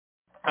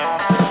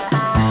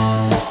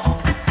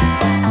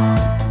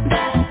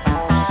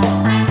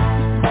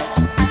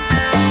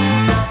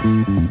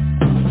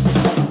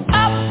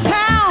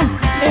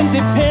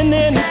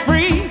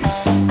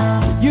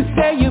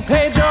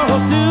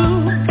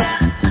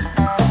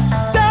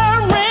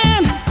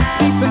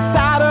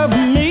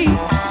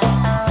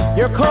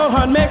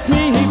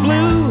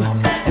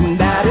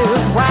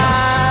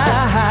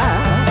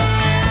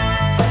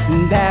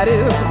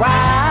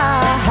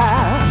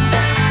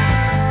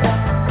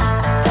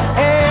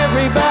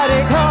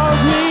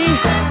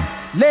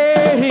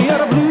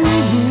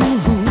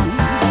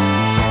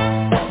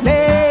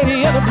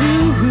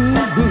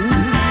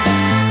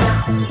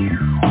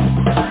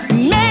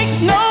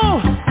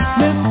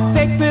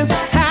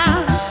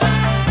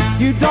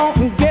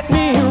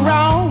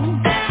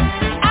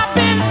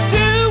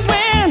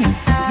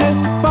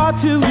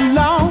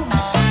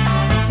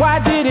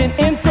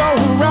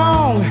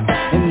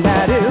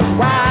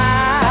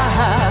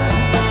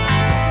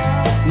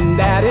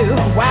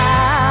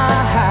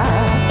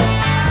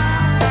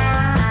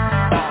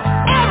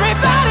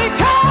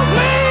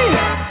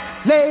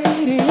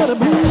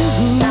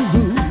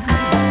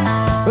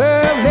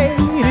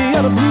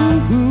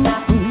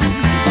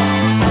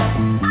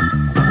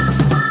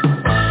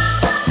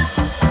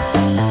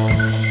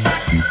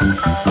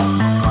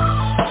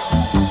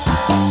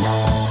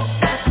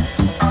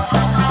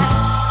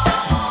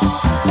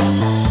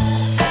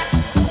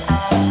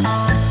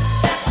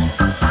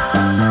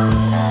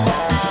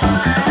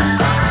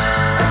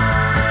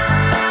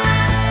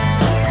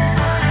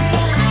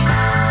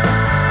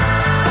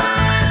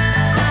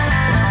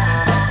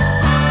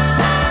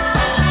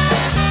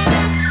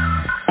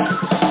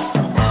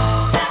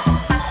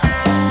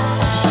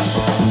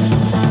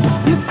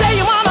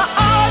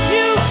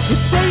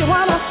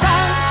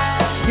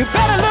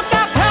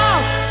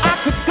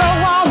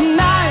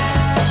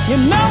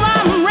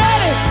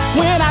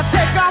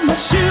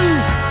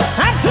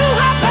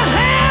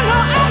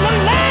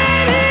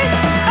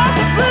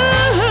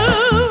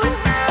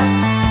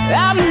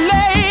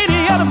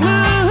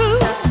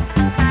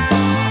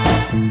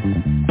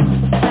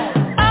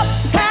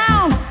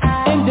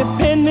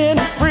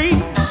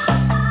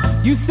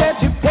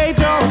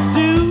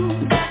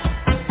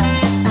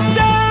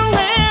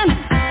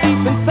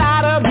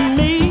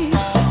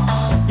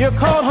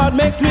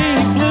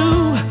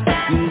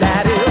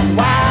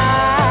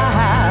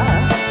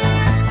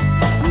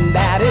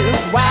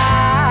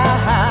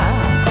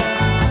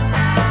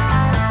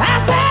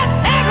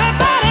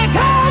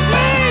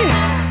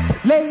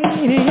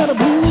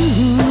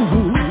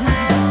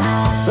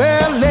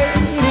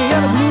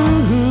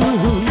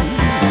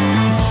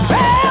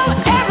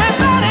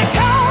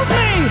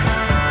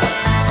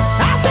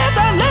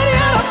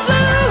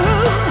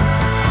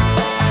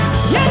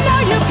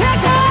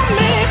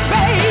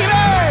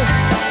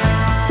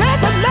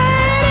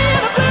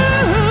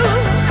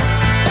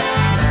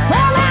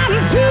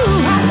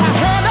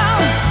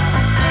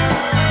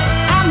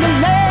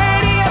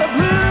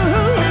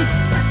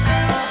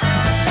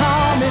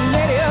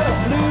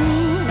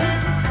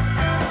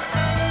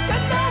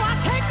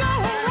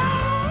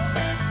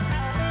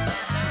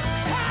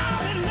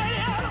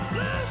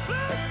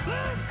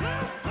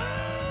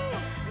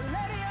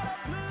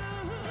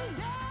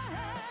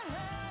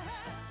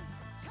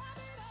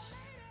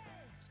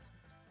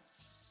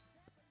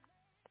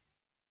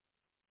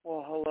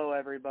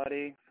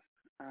Everybody.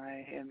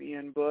 I am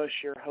Ian Bush,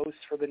 your host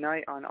for the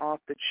night on Off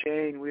the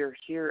Chain. We are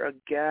here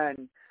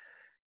again,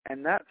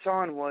 and that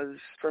song was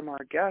from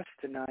our guest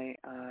tonight.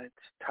 It's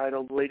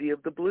titled Lady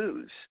of the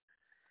Blues,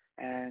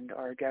 and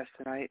our guest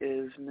tonight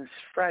is Miss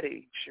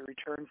Freddye. She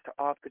returns to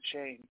Off the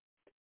Chain.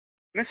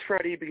 Miss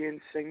Freddye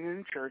began singing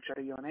in church at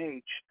a young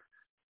age.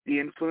 The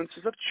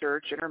influences of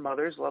church and her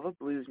mother's love of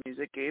blues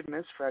music gave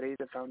Miss Freddye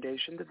the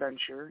foundation to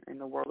venture in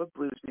the world of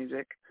blues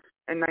music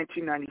in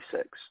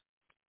 1996.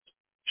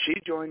 She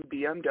joined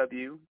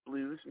BMW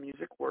Blues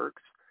Music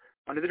Works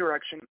under the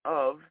direction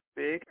of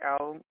Big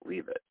Al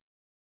Leavitt.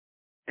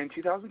 In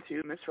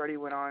 2002, Miss Freddye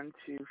went on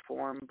to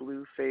form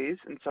Blue Phase,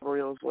 and several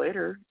years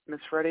later, Miss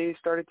Freddye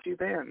started two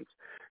bands,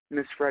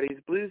 Miss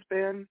Freddye's Blues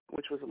Band,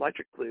 which was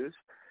electric blues,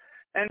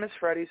 and Miss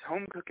Freddye's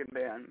Home Cooking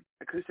Band,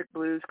 acoustic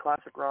blues,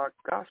 classic rock,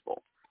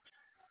 gospel.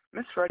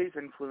 Miss Freddye's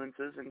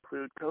influences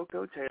include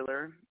Coco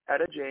Taylor,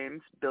 Etta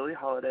James, Billie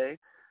Holiday,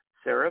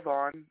 Sarah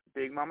Vaughan,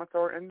 Big Mama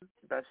Thornton,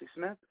 Bessie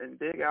Smith, and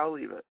Big Al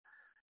Leavitt.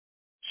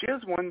 She has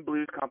won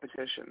blues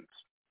competitions,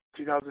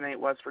 2008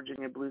 West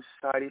Virginia Blues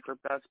Society for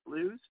Best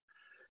Blues,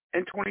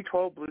 and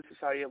 2012 Blues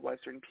Society of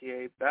Western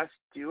PA Best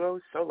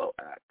Duo Solo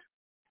Act.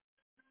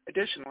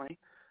 Additionally,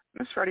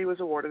 Miss Freddye was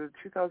awarded the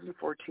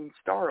 2014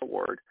 Star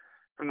Award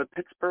from the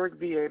Pittsburgh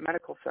VA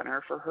Medical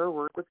Center for her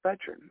work with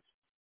veterans.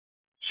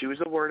 She was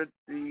awarded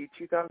the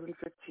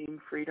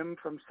 2015 Freedom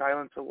from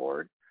Silence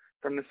Award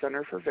from the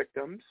Center for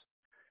Victims.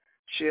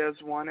 She has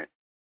won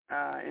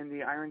in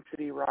the Iron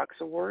City Rocks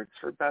Awards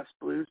for Best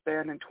Blues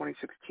Band in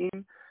 2016,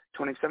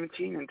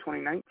 2017, and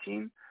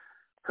 2019.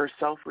 Her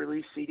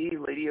self-released CD,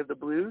 Lady of the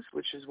Blues,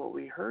 which is what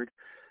we heard,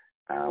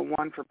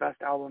 won for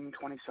Best Album in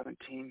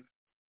 2017.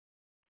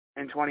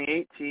 In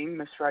 2018,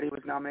 Miss Freddye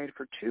was nominated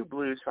for 2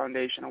 Blues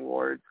Foundation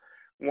Awards,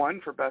 one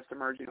for Best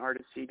Emerging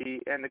Artist CD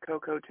and the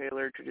Coco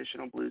Taylor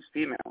Traditional Blues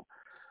Female.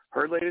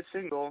 Her latest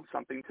single,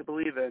 Something to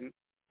Believe In,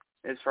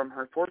 is from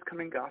her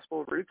forthcoming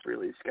Gospel Roots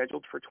release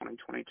scheduled for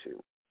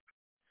 2022.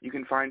 You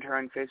can find her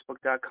on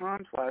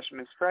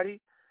Facebook.com/Miss Freddye,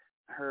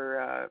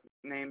 her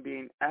name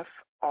being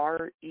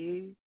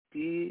FREDDYE.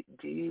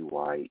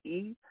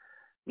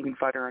 You can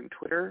find her on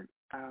Twitter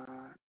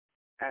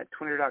at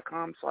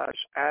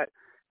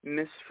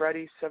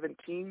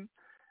twitter.com/@MissFreddie17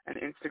 and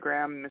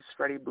Instagram Miss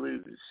Freddye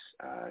Blues.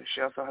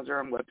 She also has her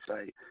own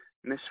website,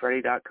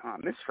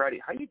 MissFreddie.com. Miss Freddye,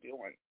 how you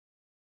doing?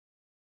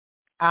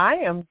 I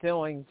am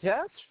doing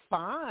just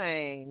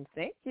fine.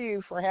 Thank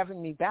you for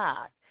having me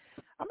back.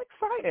 I'm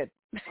excited.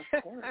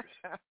 Of course.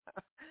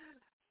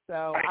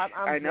 So I'm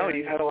I know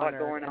you've had a lot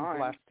going and on.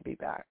 blessed to be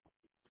back.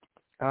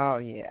 Oh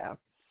yeah.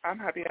 I'm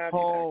happy to have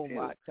Whole you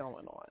back too. lot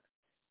going on.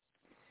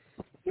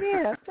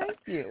 Yeah, thank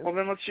you. Well,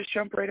 then let's just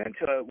jump right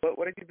into it.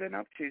 What have you been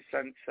up to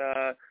since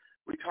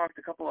we talked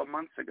a couple of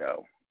months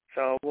ago?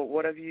 So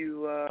what have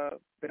you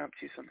been up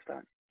to since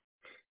then?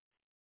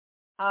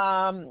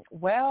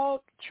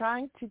 Well,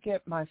 trying to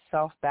get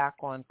myself back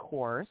on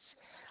course.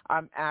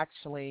 I'm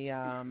actually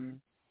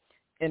in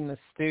the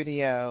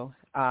studio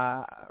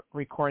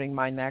recording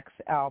my next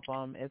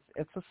album.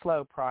 It's a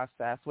slow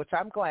process, which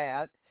I'm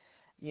glad,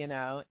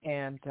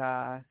 and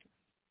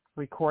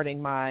recording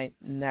my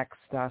next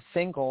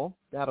single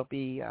that'll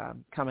be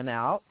coming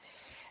out,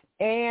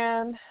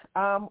 and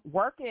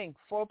working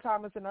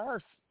full-time as a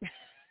nurse.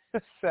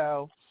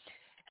 So,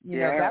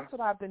 that's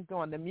what I've been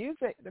doing. The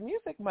music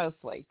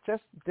mostly.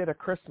 Just did a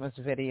Christmas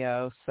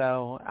video,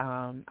 so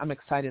I'm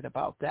excited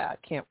about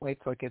that. Can't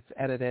wait till it gets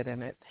edited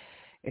and it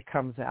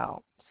comes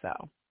out.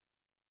 So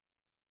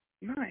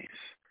nice.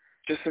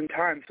 Just in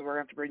time, so we're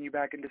going to have to bring you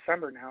back in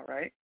December now,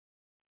 right?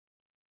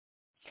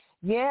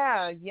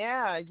 Yeah,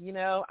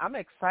 I'm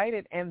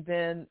excited. And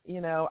then,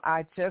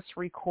 I just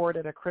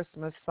recorded a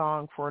Christmas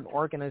song for an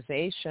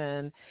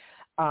organization.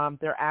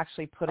 They're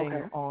actually putting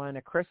on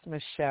a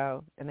Christmas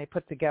show, and they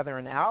put together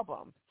an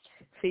album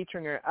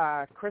featuring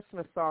a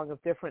Christmas song of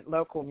different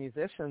local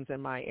musicians in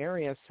my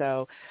area.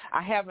 So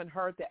I haven't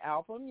heard the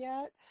album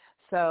yet,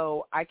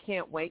 so I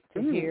can't wait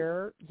to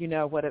hear,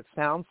 what it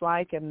sounds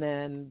like, and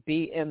then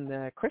be in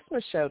the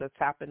Christmas show that's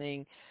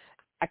happening.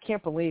 I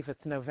can't believe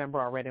it's November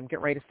already. I'm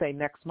getting ready to say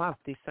next month,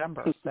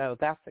 December. So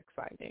that's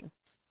exciting.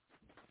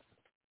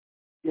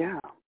 Yeah.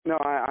 No,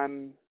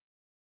 I'm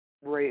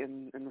right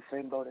in the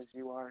same boat as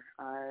you are.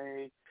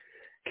 I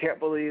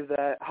can't believe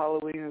that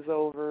Halloween is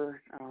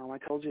over. I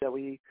told you that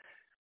we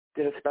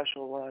did a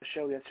special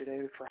show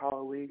yesterday for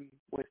Halloween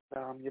with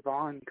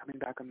Yvonne coming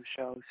back on the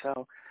show.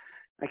 So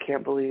I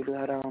can't believe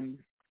that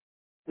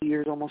the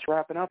year's almost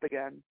wrapping up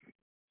again.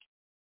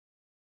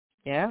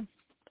 Yeah,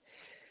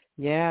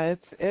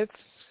 it's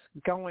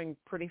going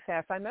pretty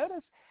fast. I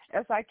notice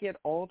as I get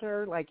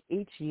older, like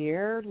each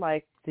year,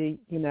 like the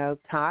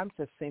time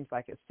just seems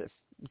like it's just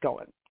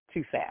going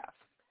too fast.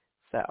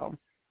 So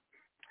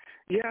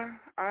yeah,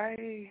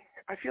 I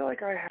feel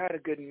like I had a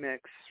good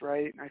mix,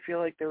 right? I feel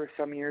like there were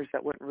some years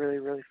that went really,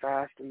 really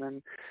fast, and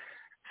then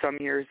some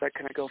years that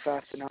couldn't go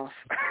fast enough.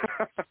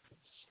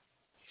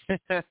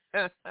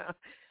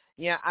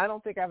 Yeah, I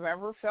don't think I've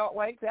ever felt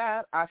like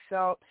that. I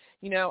felt,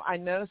 I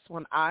noticed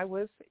when I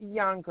was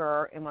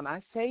younger, and when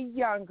I say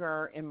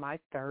younger, in my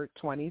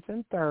 20s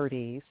and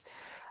 30s,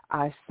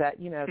 I said,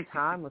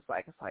 time was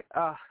like, it's like,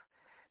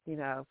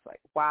 it's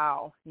like,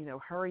 wow,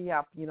 hurry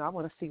up. I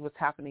want to see what's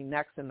happening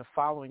next in the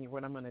following year,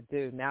 what I'm going to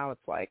do. Now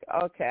it's like,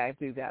 okay, I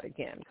do that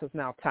again because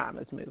now time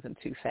is moving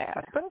too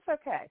fast. But it's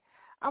okay.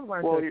 I've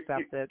learned to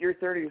accept it. Your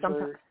 30s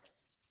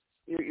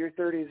your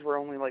 30s were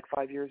only like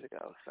 5 years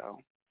ago, so.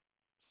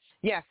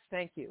 Yes,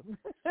 thank you.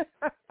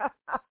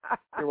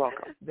 You're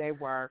welcome. They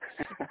were.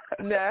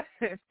 No,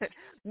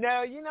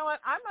 you know what?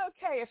 I'm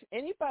okay. If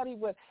anybody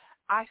would,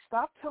 I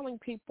stopped telling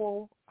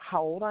people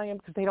how old I am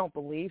because they don't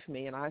believe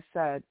me. And I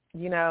said,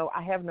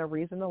 I have no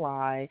reason to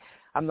lie.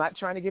 I'm not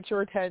trying to get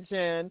your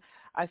attention.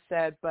 I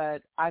said,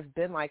 but I've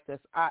been like this.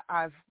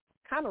 I've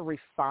kind of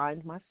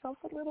refined myself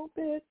a little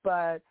bit,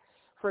 but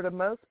for the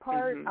most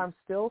part, I'm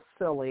still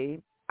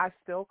silly. I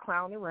still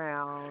clown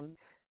around.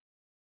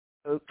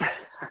 I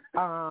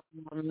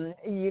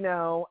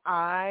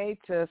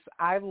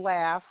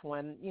laugh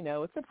when,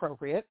 it's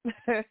appropriate.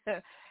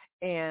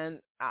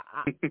 And,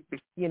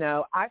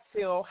 I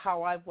feel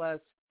how I was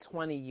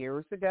 20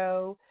 years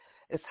ago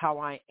is how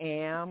I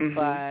am,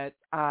 but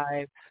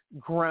I've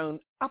grown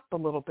up a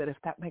little bit, if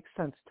that makes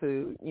sense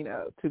to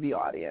the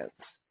audience.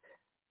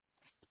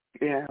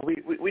 Yeah,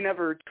 we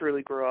never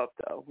truly grow up,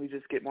 though. We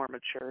just get more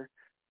mature.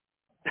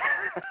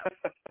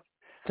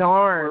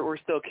 Darn. We're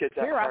still kids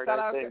at heart,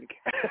 I think.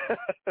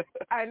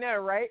 I know,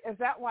 right? Is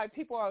that why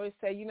people always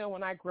say,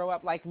 when I grow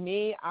up, like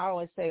me, I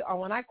always say,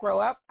 when I grow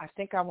up, I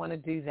think I want to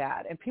do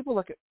that. And people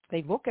look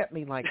at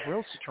me like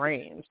real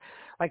strange,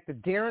 like the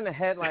deer in the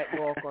headlight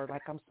look, or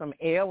like I'm some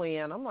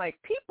alien. I'm like,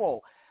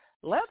 people,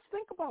 let's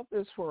think about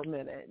this for a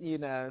minute,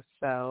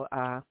 So,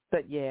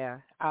 but yeah,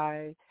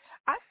 I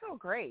feel feel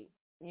great.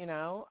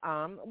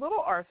 A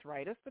little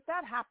arthritis, but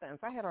that happens.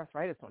 I had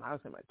arthritis when I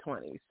was in my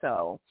 20s,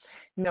 so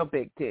no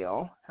big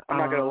deal. I'm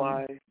not gonna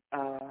lie.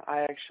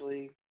 I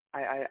actually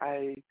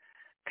I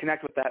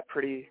connect with that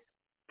pretty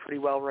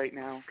well right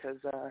now because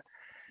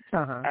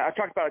I've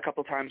talked about it a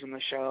couple times on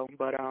the show,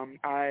 but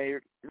I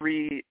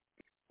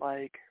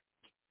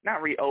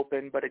not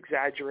reopened, but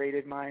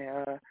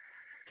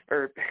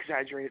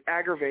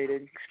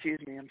aggravated, excuse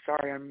me, I'm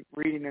sorry, I'm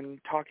reading and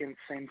talking at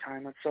the same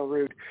time, that's so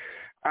rude.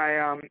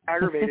 I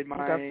aggravated my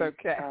That's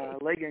okay.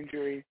 leg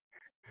injury,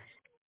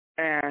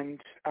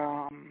 and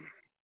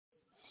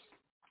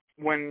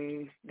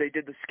when they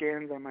did the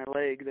scans on my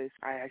leg,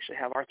 I actually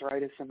have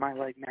arthritis in my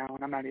leg now,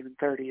 and I'm not even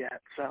 30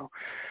 yet, so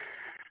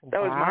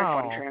that was my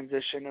fun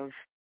transition of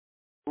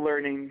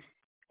learning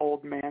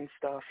old man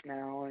stuff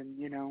now, and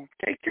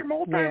take your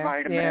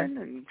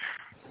multivitamin, and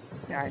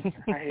I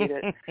hate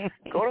it.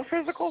 Go to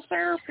physical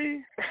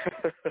therapy.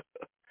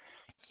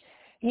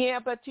 Yeah,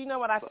 but you know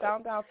what? I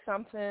found out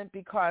something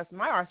because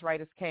my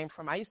arthritis came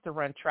from, I used to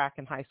run track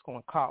in high school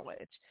and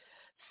college.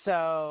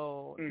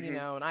 So,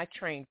 and I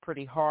trained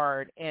pretty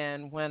hard.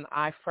 And when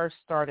I first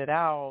started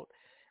out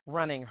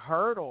running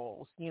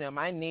hurdles,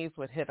 my knees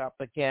would hit up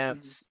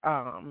against,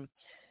 those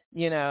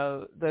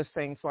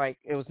things like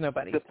it was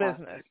nobody's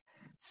business.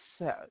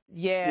 So,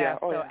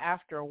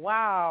 after a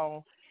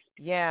while,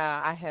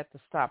 I had to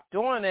stop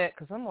doing it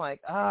because I'm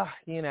like,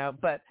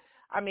 but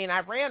I mean, I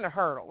ran the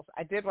hurdles.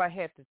 I did what I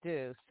had to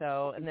do.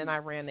 So, and then I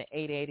ran the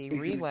 880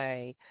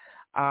 relay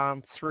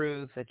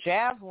through the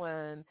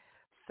javelin.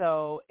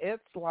 So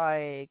it's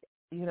like,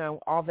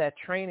 all that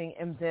training.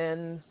 And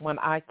then when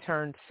I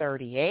turned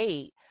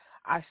 38,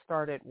 I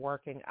started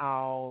working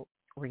out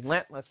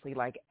relentlessly,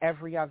 like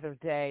every other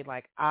day.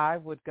 Like I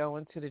would go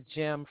into the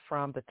gym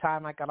from the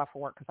time I got off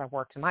of work because I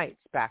worked nights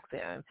back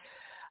then.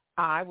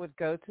 I would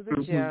go to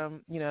the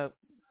gym,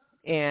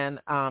 and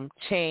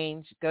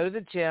change, go to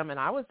the gym, and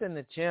I was in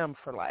the gym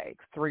for like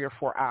 3 or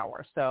 4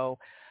 hours. So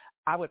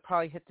I would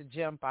probably hit the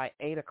gym by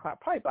 8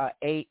 o'clock, probably about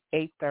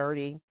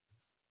 8:30,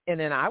 and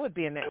then I would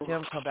be in that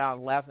gym till about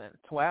 11,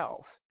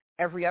 12.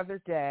 Every other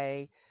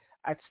day,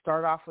 I'd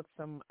start off with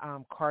some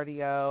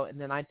cardio, and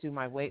then I'd do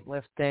my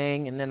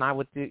weightlifting, and then I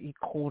would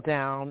cool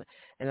down,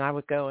 and I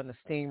would go in the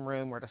steam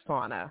room or the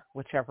sauna,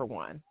 whichever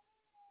one.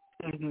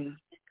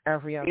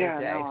 Every other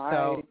day.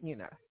 So,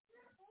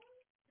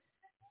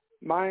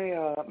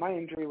 My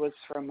injury was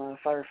from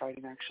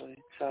firefighting, actually.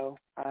 So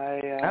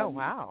I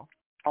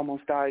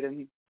almost died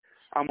in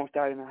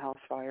a house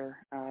fire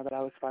that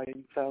I was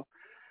fighting. So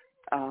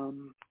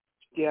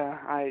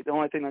the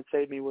only thing that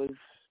saved me was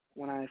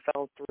when I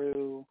fell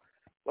through.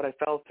 What I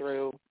fell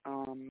through,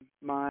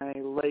 my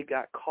leg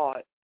got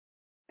caught,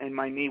 and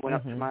my knee went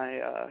up to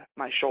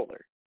my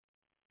shoulder.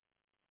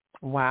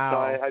 Wow. So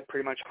I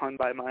pretty much hung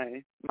by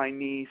my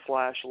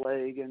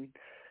knee/leg, and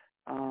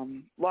a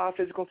lot of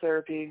physical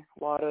therapy,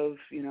 a lot of,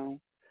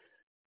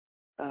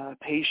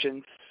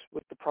 patience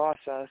with the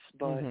process.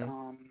 But,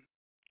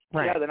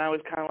 then I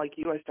was kind of like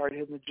you. I started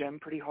hitting the gym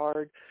pretty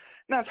hard.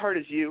 Not as hard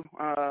as you.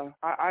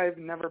 I've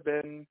never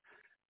been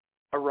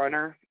a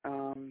runner.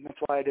 That's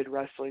why I did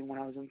wrestling when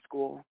I was in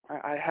school.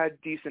 I had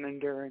decent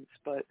endurance,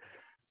 but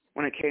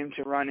when it came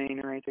to running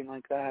or anything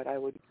like that, I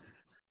would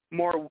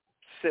more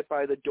sit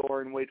by the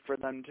door and wait for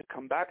them to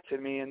come back to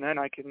me, and then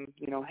I can,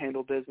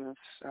 handle business.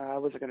 I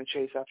wasn't going to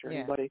chase after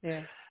anybody.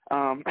 Yeah.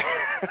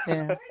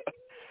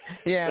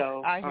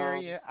 So, I hear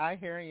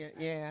you.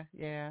 Yeah.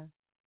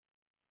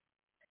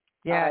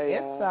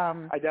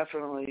 I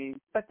definitely.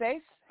 But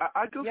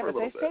I'd go for a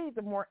little bit. They say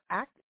the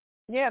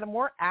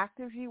more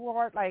active you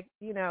are, like,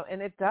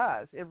 and it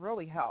does. It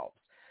really helps.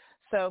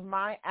 So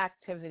my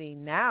activity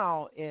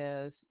now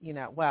is,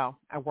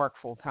 I work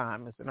full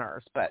time as a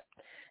nurse, but,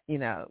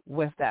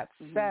 with that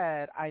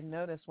said, I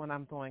notice when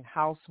I'm doing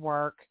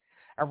housework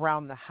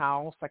around the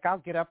house, like I'll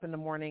get up in the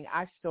morning,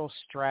 I still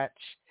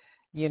stretch,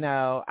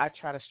 I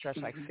try to stretch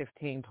like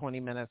 15, 20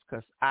 minutes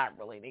because I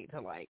really need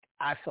to,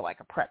 I feel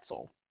like a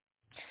pretzel.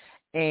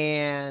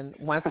 And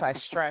once I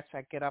stretch,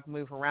 I get up,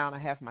 move around, I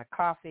have my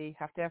coffee,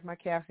 have to have my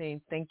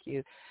caffeine, thank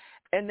you.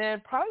 And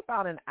then probably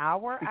about an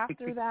hour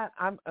after that,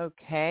 I'm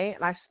okay.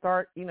 And I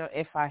start,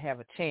 if I have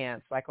a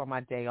chance, like on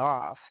my day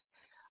off,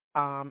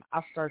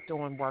 I'll start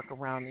doing work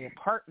around the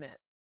apartment.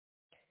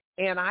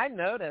 And I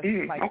notice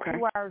 2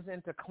 hours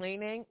into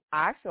cleaning,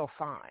 I feel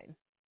fine.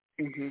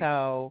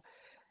 So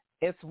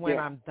it's when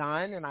I'm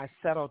done and I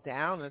settle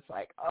down, it's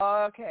like,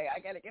 okay,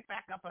 I got to get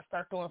back up and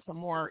start doing some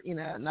more,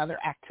 another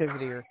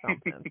activity or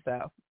something.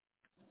 So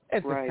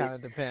it just kind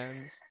of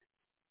depends.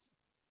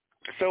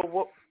 So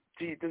what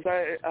does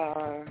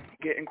that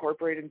get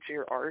incorporated into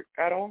your art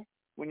at all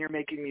when you're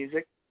making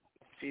music?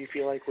 Do you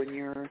feel like when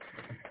you're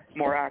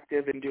more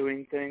active in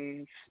doing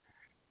things,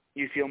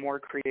 you feel more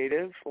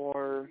creative,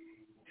 or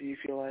do you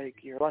feel like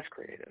you're less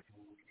creative?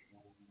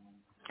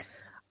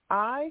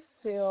 I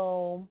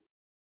feel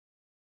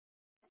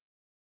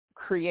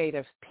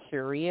creative,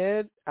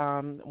 period,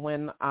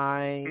 when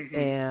I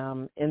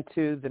am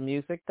into the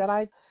music that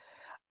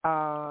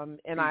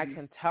And I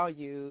can tell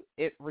you,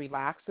 it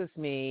relaxes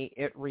me.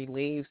 It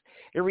relieves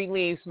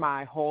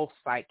my whole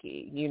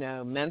psyche, you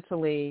know,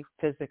 mentally,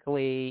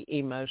 physically,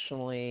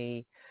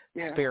 emotionally,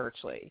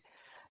 spiritually.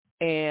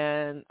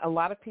 And a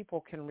lot of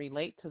people can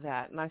relate to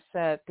that. And I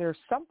said, there's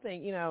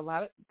something, you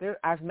know,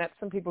 I've met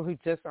some people who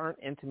just aren't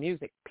into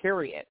music,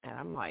 period. And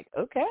I'm like,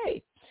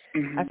 okay.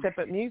 I said,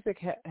 but music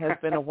has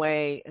been a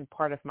way and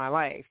part of my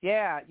life.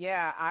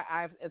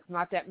 It's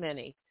not that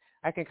many.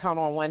 I can count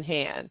on one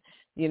hand,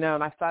 you know,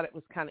 and I thought it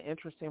was kind of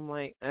interesting. I'm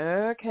like,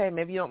 okay,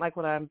 maybe you don't like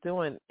what I'm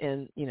doing.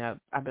 And, you know,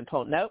 I've been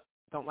told, nope,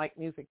 don't like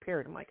music,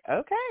 period. I'm like,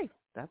 okay,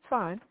 that's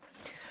fine.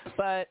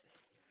 But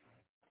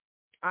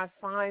I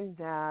find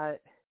that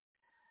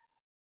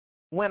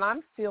when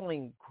I'm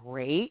feeling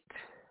great,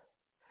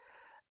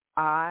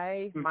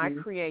 my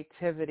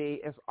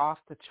creativity is off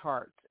the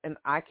charts, and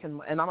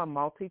I'm a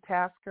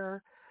multitasker.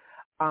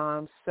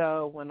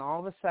 So when all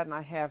of a sudden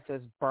I have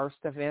this burst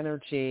of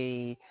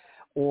energy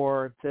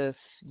or this,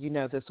 you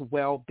know, this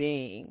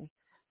well-being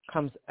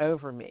comes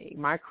over me,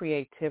 my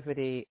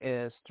creativity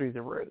is through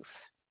the roof.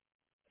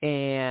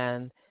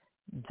 And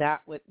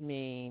that would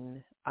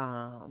mean,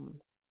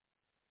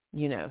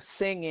 you know,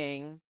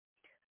 singing.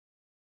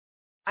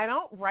 I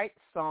don't write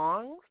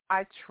songs.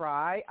 I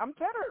try. I'm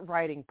better at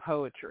writing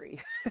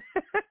poetry.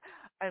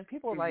 And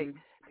people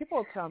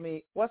people tell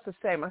me, what's the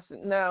same? I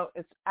said, no,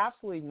 it's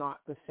absolutely not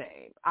the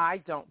same. I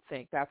don't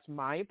think. That's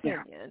my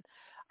opinion. Yeah.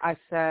 I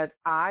said,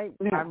 I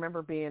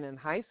remember being in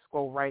high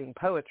school writing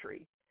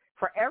poetry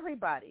for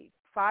everybody,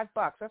 $5.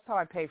 That's how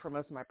I pay for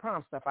most of my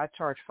prom stuff. I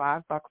charge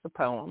 $5 a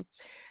poem.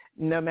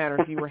 No matter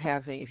if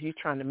you're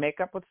trying to make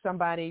up with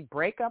somebody,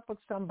 break up with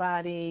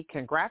somebody,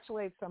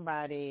 congratulate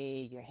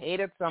somebody, you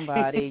hated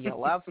somebody, you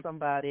love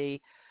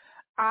somebody,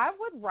 I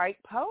would write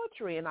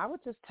poetry, and I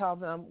would just tell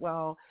them,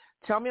 well,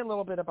 tell me a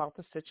little bit about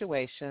the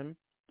situation,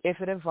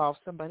 if it involves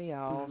somebody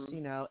else,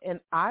 you know,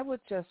 and I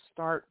would just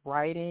start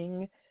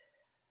writing.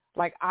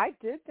 Like, I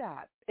did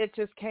that. It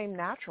just came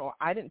natural.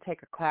 I didn't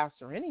take a class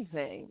or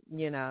anything,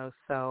 you know,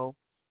 so,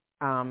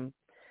 and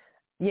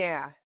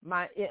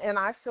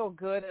I feel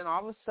good, and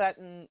all of a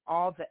sudden,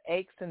 all the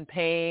aches and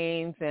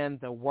pains and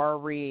the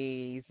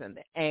worries and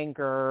the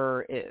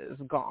anger is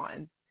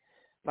gone.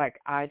 Like,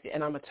 I'm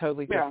a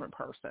totally different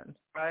person.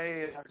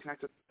 I have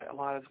connected with that a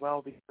lot as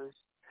well, because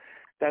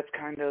that's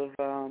kind of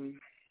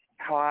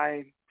how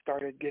I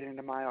started getting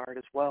into my art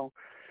as well.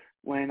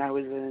 When I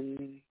was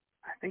in,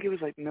 I think it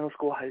was like middle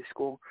school, high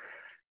school,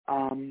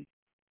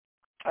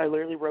 I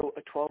literally wrote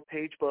a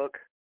 12-page book,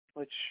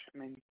 which, I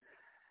mean,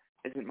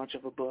 isn't much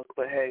of a book,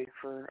 but hey,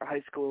 for a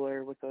high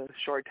schooler with a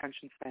short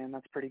attention span,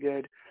 that's pretty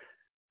good.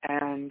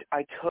 And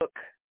I took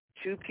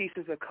 2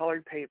 pieces of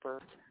colored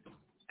paper,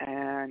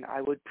 and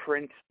I would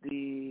print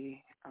the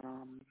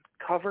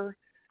cover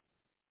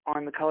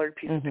on the colored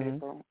piece of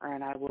paper,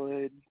 and I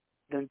would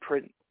then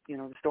print, you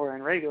know, the story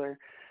on regular.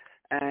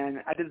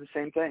 And I did the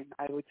same thing.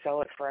 I would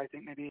sell it for, I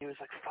think maybe it was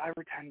like $5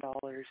 or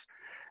 $10,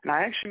 and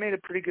I actually made a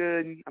pretty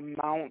good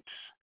amount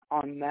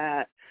on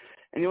that.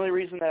 And the only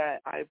reason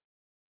that I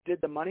did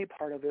the money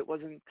part of it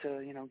wasn't to,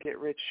 you know, get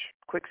rich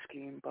quick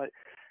scheme, but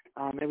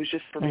it was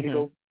just for me to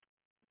go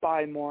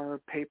buy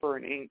more paper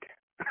and ink.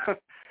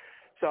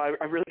 So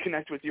I really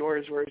connect with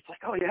yours, where it's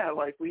like, oh yeah,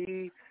 like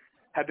we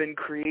have been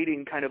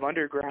creating kind of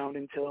underground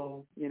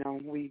until, you know,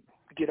 we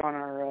get on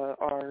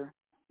our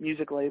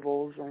music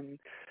labels and,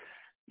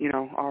 you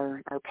know,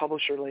 our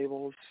publisher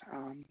labels.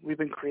 We've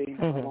been creating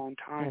for a long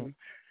time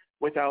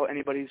without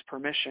anybody's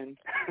permission.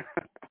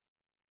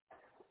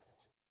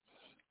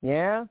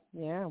 Yeah,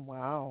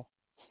 wow.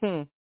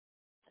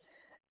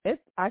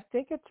 I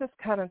think it just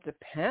kind of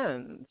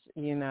depends,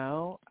 you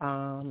know.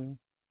 I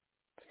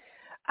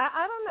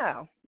don't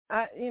know.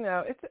 You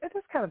know, it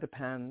just kind of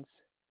depends.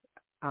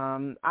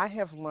 I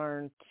have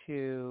learned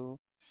to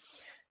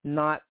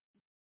not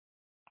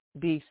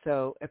be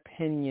so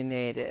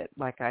opinionated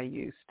like I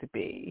used to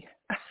be.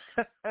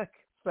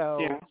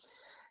 So,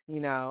 you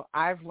know,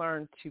 I've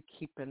learned to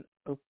keep an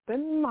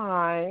open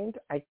mind.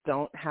 I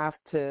don't have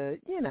to,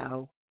 you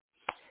know,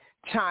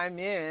 chime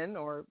in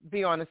or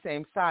be on the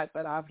same side,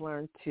 but I've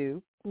learned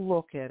to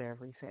look at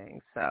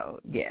everything. So,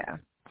 yeah,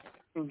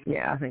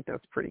 I think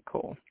that's pretty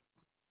cool.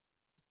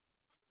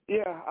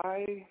 Yeah,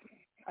 I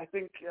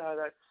think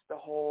that's the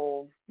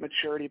whole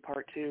maturity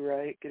part too,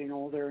 right? Getting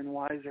older and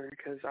wiser,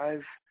 because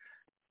I've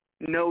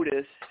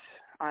noticed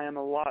I am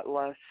a lot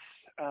less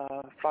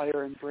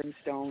fire and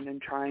brimstone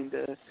and trying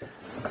to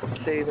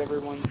save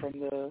everyone from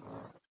the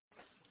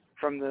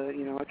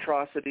you know,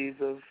 atrocities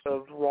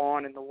of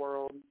Ron in the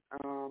world.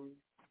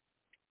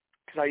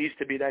 Because I used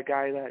to be that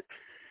guy that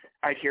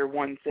I'd hear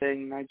one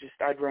thing and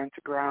I'd run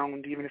to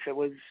ground, even if it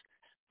was,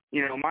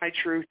 you know, my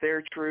truth,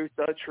 their truth,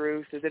 the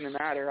truth. It didn't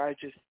matter.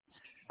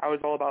 I was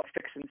all about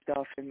fixing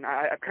stuff, and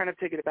I've kind of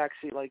taken a back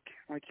seat, like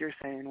you're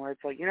saying, where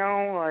it's like, you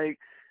know, like,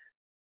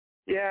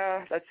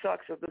 yeah, that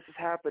sucks that this is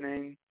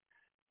happening.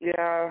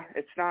 Yeah,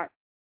 it's not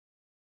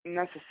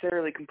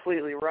necessarily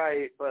completely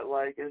right, but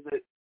like, is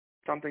it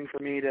something for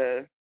me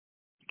to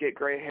get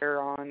gray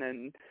hair on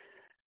and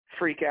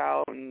freak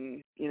out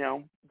and,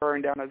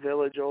 burn down a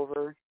village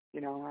over.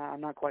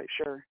 I'm not quite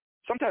sure.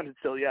 Sometimes it's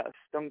still yes.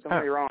 Don't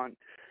get me wrong.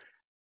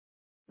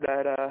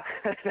 That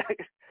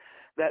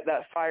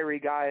that fiery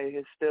guy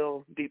is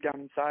still deep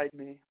down inside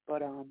me,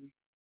 but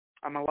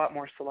I'm a lot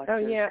more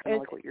selective. Kind of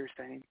like what you're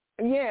saying.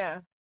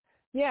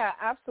 Yeah,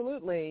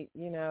 absolutely.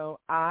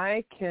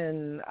 I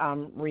can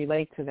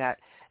relate to that.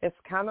 It's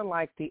kind of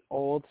like the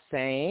old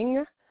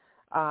saying,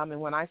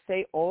 and when I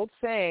say old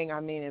saying, I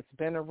mean it's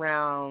been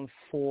around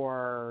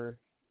for,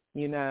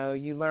 you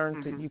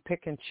learn to, you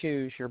pick and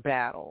choose your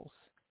battles.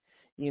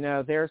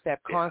 There's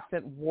that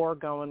constant war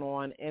going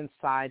on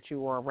inside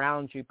you or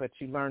around you, but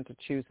you learn to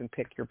choose and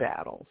pick your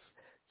battles.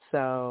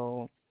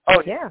 So,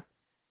 yeah.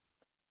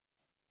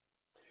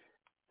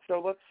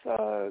 So let's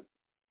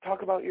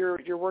talk about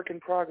your work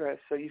in progress.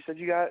 So you said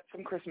you got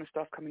some Christmas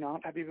stuff coming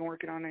out. Have you been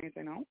working on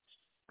anything else?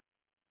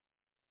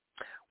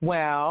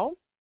 Well,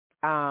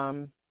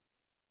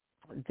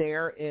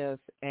 there is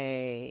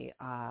a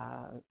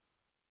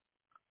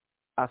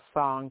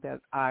song that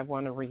I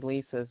want to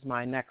release as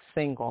my next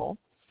single.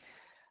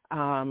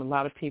 A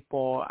lot of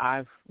people,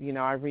 I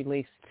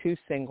released 2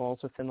 singles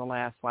within the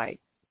last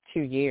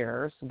 2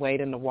 years.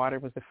 Wade in the Water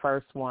was the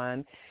first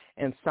one,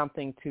 and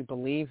Something to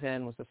Believe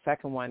In was the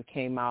second one.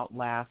 Came out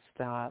last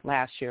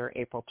year,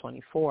 April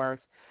 24th.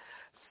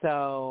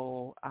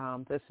 So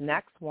this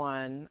next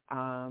one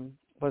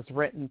was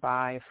written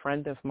by a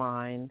friend of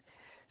mine.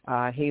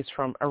 He's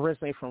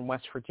originally from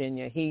West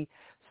Virginia. He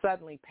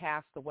suddenly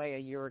passed away a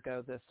year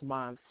ago this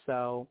month.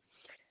 So,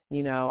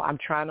 I'm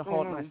trying to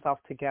hold myself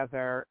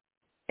together,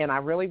 and I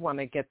really want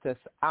to get this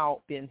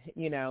out in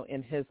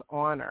his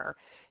honor.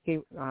 He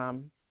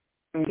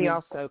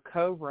also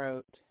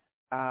co-wrote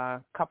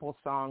a couple of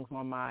songs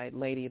on my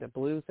Lady of the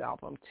Blues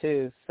album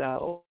too.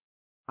 So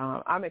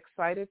I'm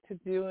excited to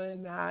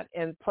doing that,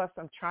 and plus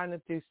I'm trying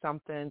to do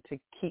something to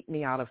keep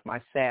me out of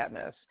my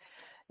sadness.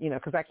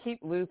 Because I keep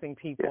losing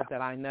people that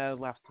I know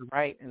left and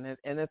right, and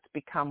it's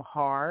become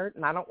hard,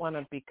 and I don't want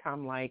to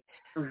become like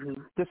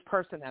this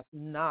person that's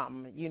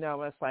numb.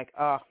 It's like,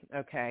 oh,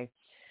 okay,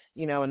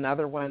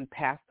 another one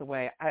passed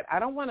away. I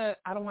don't want to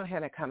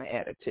have that kind of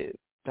attitude.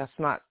 That's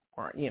not,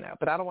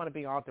 but I don't want to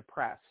be all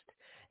depressed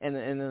in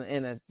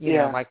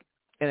a like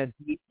in a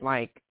deep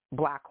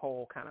black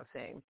hole kind of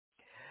thing.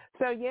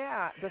 So,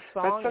 the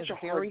song is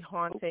very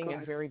haunting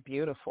and very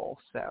beautiful.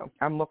 So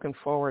I'm looking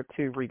forward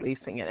to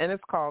releasing it. And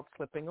it's called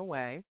Slipping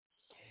Away.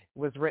 It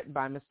was written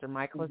by Mr.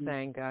 Michael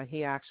Azanga.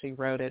 He actually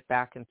wrote it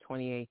back in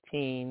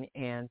 2018.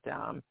 And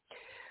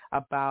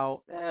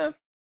about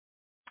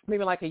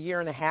maybe a year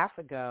and a half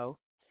ago,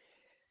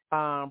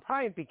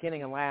 probably the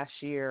beginning of last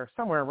year,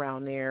 somewhere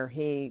around there,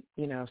 he,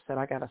 said,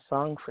 I got a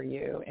song for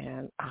you.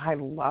 And I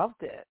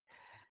loved it.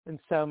 And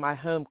so my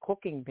home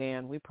cooking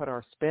band, we put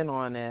our spin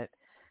on it.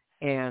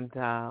 And,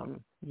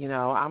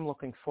 I'm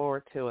looking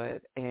forward to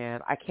it,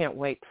 and I can't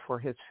wait for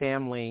his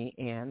family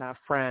and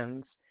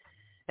friends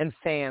and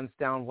fans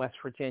down West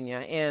Virginia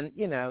and,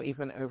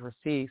 even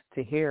overseas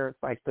to hear,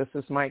 this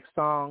is Mike's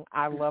song.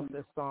 I love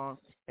this song.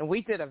 And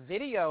we did a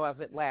video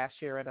of it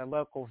last year at a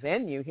local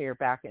venue here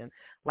back in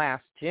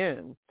last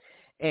June.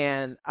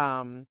 And,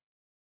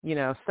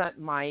 sent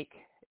Mike,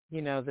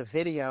 the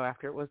video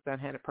after it was done,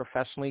 had it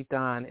professionally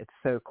done. It's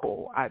so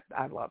cool.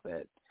 I love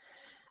it.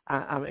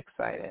 I'm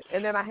excited.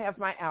 And then I have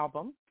my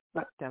album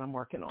that I'm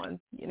working on,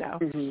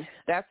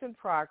 That's in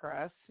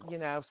progress.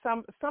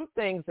 Some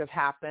things have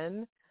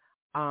happened,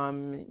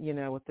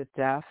 with the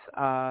death.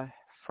 A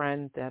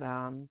friend that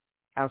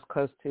I was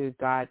close to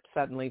died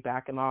suddenly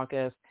back in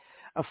August.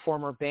 A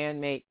former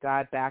bandmate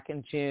died back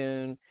in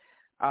June.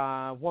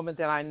 A woman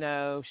that I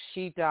know,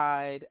 she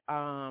died.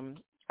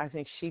 I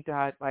think she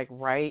died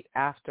right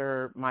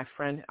after my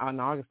friend on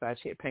August died.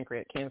 She had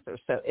pancreatic cancer.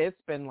 So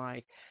it's been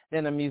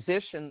then a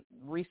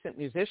recent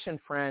musician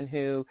friend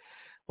who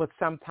would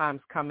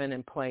sometimes come in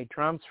and play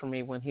drums for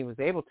me when he was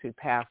able to,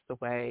 passed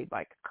away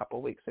a couple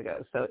of weeks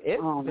ago. So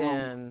it's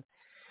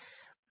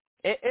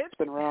it's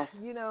been rough.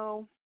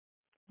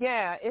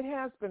 It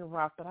has been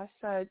rough. But I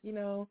said,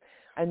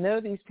 I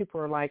know these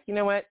people are you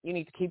know what, you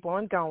need to keep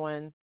on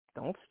going.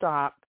 Don't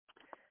stop.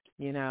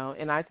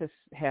 And I just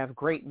have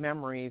great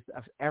memories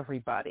of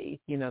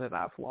everybody, that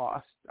I've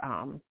lost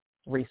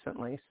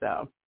recently.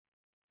 So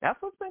that's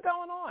what's been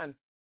going on.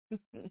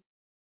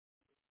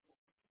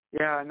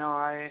 Yeah, no,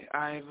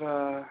 I've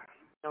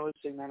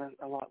noticing that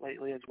a lot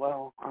lately as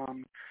well.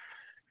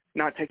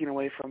 Not taking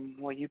away from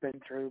what you've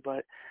been through,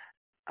 but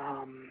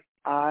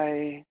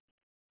I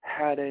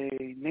had a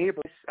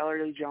neighbor,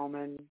 elderly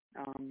gentleman,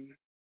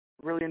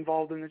 really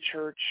involved in the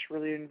church,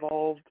 really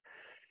involved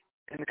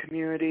in the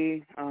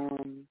community.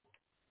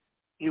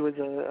 He was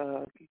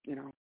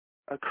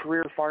a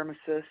career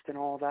pharmacist and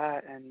all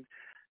that, and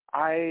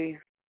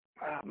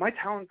my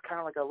town's kind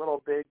of like a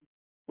little big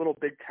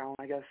town,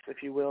 I guess,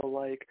 if you will.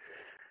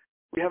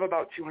 We have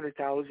about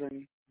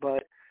 200,000,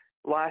 but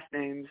last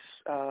names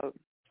are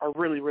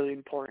really, really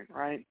important,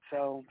 right?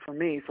 So for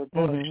me, for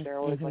Bush, they're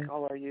always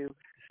how are you?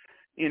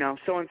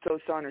 so-and-so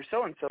son or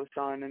so-and-so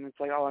son, and it's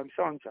like, oh, I'm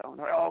so-and-so. And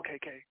like, oh, okay,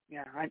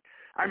 yeah,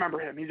 I remember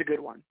him. He's a good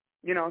one.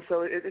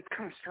 So it's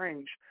kind of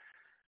strange.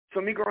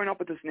 So me growing up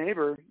with this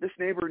neighbor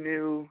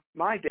knew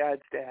my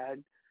dad's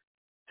dad.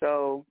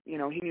 So, he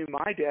knew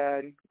my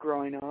dad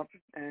growing up,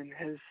 and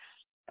his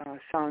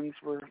sons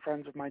were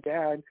friends with my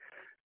dad.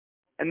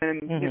 And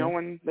then,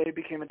 when they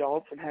became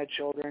adults and had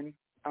children,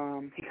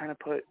 he kind of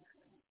put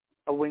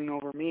a wing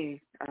over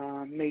me,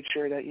 made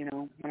sure that,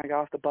 when I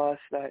got off the bus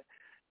that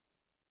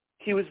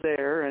he was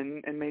there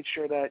and made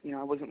sure that,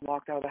 I wasn't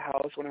locked out of the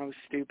house when I was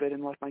stupid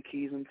and left my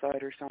keys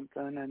inside or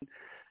something.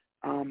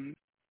 And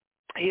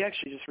he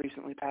actually just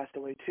recently passed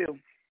away too.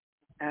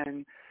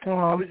 And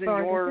I was in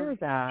your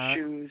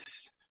shoes.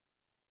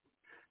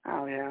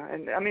 Oh, yeah.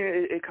 And, I mean,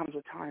 it comes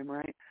with time,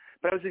 right?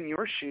 But I was in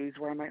your shoes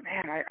where I'm like,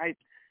 man, I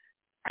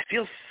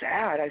feel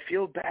sad. I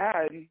feel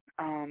bad.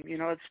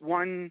 It's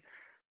one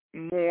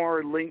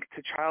more link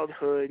to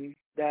childhood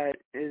that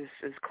is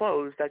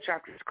closed. That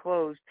chapter is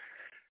closed.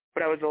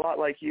 But I was a lot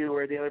like you,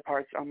 where the other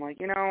parts, I'm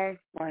like, it'll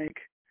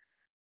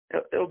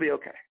be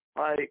okay.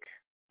 Like,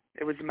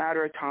 it was a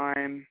matter of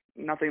time.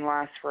 Nothing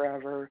lasts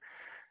forever.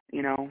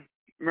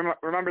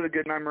 Remember the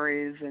good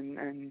memories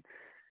and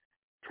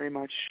pretty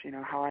much,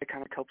 how I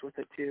kind of coped with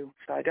it too.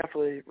 So I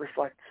definitely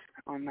reflect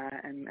on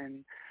that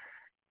and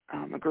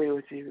agree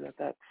with you that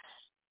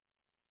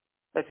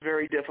that's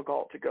very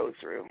difficult to go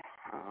through.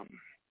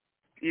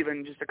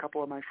 Even just a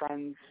couple of my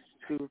friends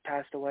who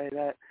passed away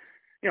that,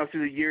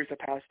 through the years have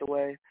passed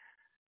away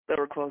that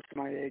were close to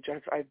my age.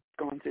 I've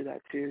gone through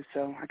that too.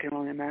 So I can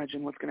only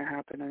imagine what's going to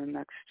happen in the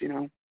next,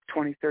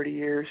 20, 30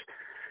 years.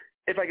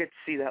 If I get to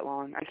see that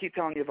long. I keep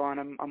telling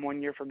Yvonne I'm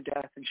 1 year from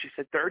death, and she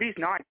said, 30's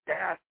not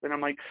death. And I'm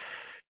like,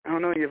 I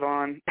don't know,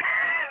 Yvonne.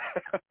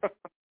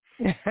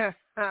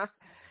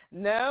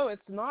 No,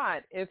 it's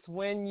not. It's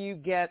when you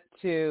get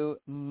to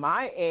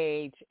my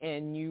age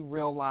and you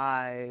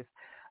realize,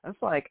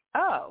 it's like,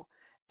 oh.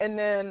 And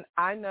then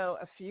I know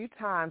a few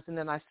times, and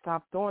then I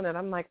stopped doing it.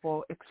 I'm like,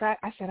 well,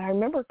 I said, I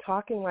remember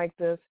talking like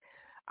this.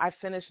 I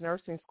finished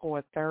nursing school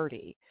at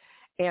 30.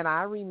 And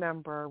I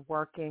remember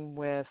working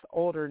with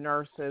older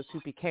nurses who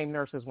became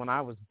nurses when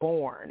I was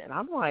born. And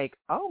I'm like,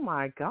 oh,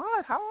 my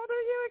God, how old are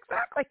you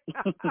exactly?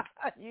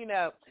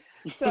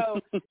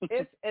 So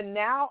and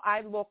now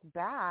I look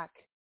back,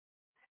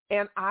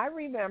 and I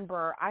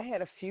remember I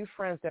had a few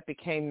friends that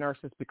became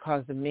nurses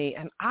because of me.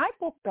 And I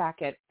look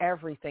back at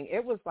everything.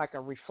 It was like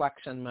a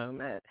reflection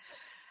moment.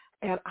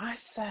 And I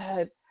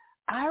said,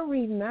 I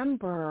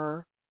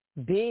remember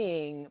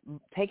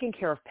taking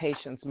care of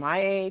patients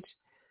my age,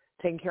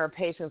 taking care of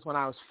patients when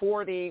I was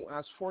 40, when I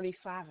was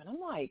 45, and I'm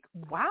like,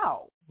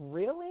 wow,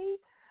 really?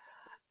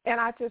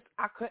 And I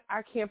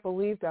can't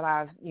believe that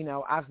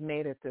I've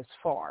made it this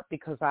far,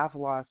 because I've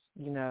lost,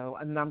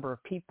 a number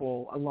of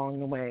people along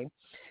the way,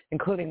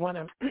 including one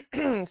of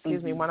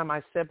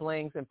my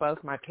siblings and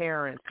both my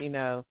parents,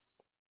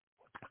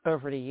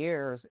 over the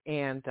years,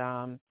 and,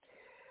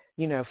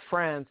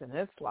 friends. And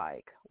it's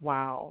like,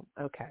 wow,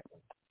 okay,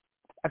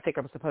 I think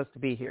I'm supposed to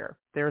be here.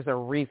 There's a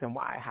reason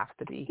why I have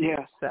to be here.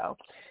 Yeah. So.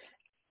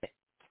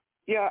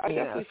 Yeah, I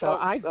definitely felt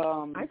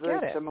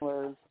very it.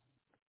 similar.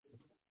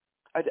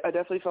 I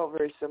definitely felt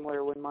very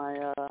similar when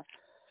my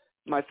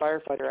my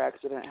firefighter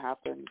accident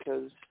happened,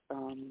 because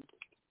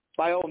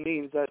by all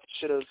means that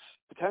should have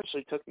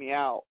potentially took me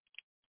out,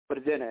 but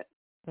it didn't.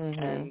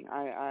 Mm-hmm. And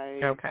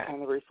I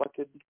kind of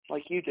reflected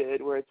like you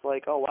did, where it's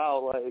like, oh wow,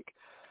 like,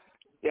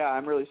 yeah,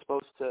 I'm really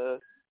supposed to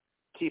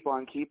keep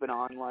on keeping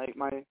on. Like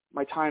my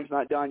time's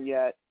not done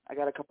yet. I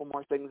got a couple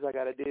more things I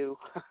got to do.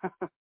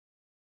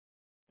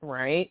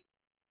 Right.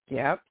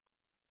 Yep.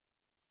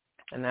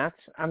 And that's,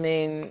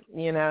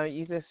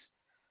 you just,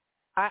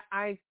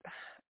 I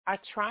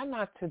try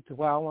not to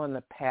dwell on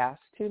the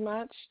past too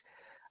much.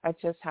 I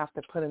just have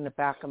to put in the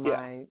back of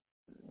my,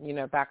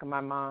 back of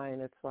my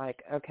mind. It's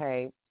like,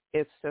 okay,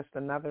 it's just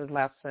another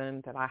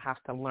lesson that I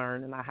have to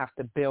learn and I have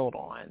to build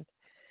on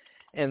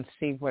and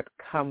see what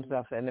comes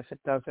of it. And if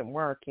it doesn't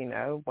work,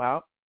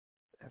 well,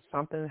 if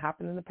something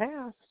happened in the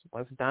past,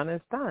 what's done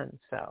is done.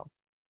 So.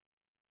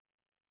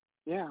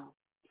 Yeah.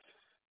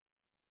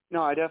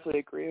 No, I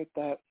definitely agree with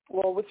that.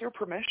 Well, with your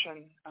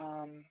permission,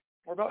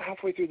 we're about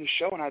halfway through the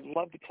show, and I'd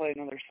love to play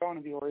another song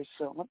of yours.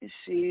 So let me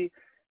see.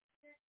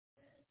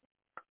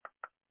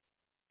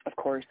 Of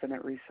course, then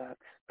it resets.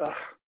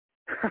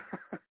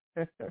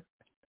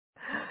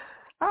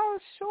 Oh,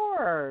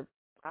 sure.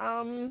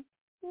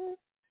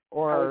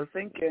 Or I was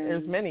thinking,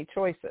 there's many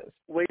choices.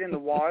 Wade in the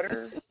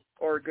Water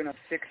or Gonna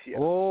Fix You.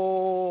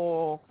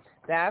 Oh,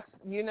 that's,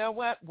 you know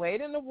what? Wade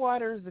in the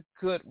Water is a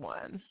good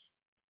one.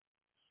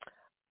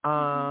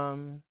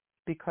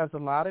 Because a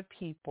lot of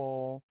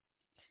people,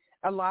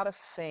 a lot of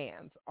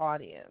fans,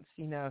 audience,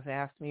 have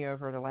asked me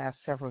over the last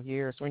several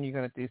years, when you're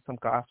going to do some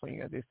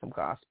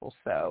gospel.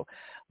 So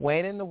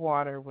Wade in the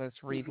Water was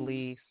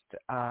released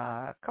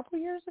a couple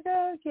of years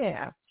ago.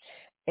 Yeah.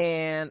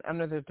 And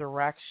under the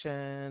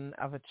direction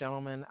of a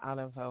gentleman out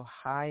of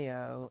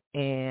Ohio.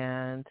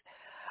 And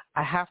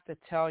I have to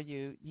tell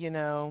you,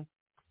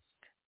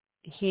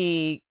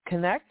 he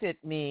connected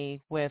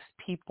me with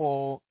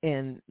people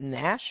in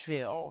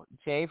Nashville.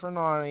 Jay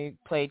Vernari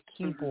played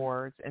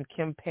keyboards, and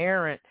Kim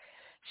Parent,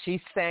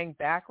 she sang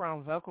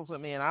background vocals with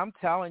me. And I'm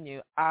telling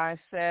you, I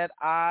said,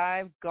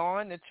 I've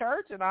gone to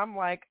church, and I'm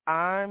like,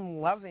 I'm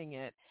loving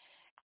it.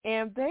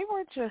 And they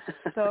were just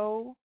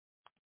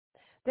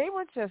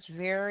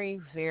very,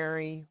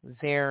 very,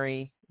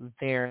 very,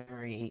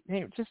 very,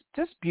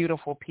 just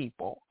beautiful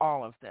people,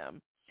 all of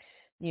them.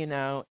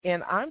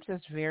 And I'm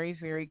just very,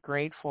 very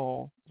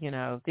grateful.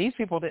 These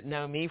people didn't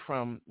know me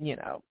from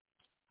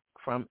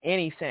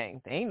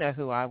anything. They know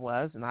who I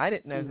was, and I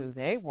didn't know who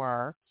they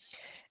were.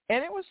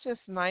 And it was just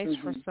nice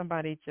for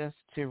somebody just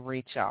to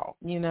reach out.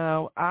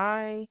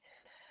 I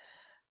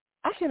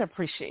can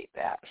appreciate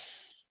that.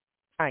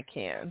 I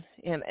can.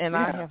 And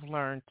I have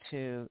learned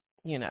to,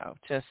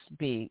 just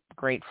be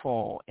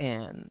grateful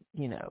and,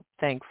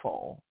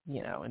 thankful,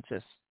 and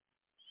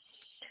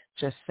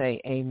just say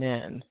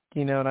amen. Do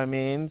you know what I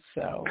mean?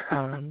 So,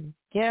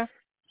 yeah.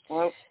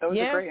 Well, that was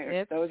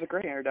a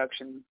great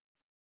introduction.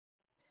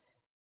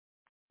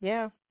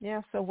 Yeah.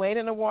 So Wade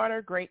in the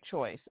Water, great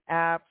choice.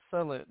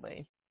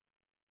 Absolutely.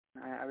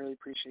 I really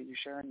appreciate you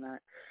sharing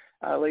that.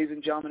 Ladies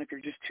and gentlemen, if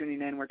you're just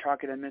tuning in, we're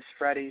talking to Miss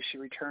Freddye. She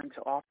returned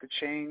to Off the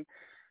Chain.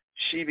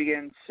 She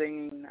began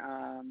singing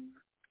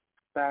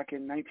back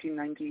in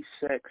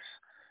 1996.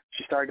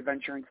 She started to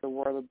venture into the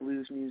world of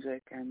blues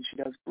music, and she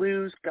does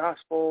blues,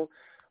 gospel,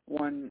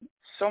 won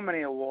so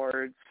many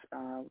awards,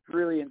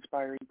 really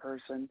inspiring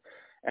person.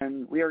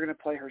 And we are going to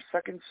play her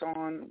second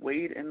song,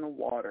 Wade in the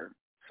Water.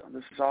 So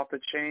this is Off the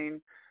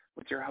Chain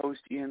with your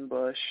host, Ian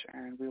Bush,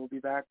 and we will be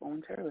back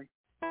momentarily.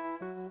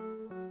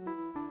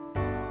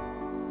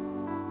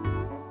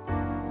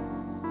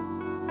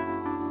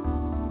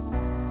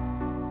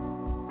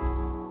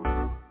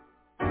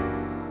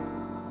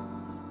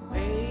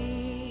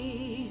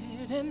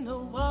 Wade in the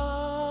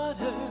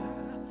water,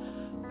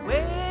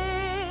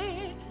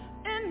 wade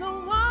in the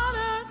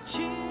water,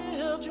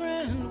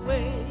 children,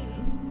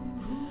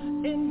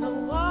 wade in the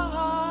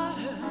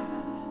water.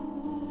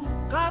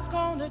 God's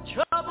gonna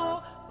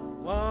trouble the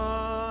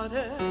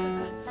water.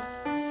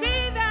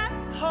 See that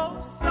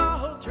host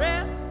all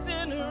dressed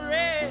in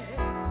red.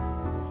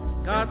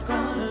 God's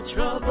gonna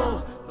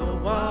trouble the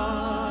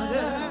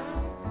water.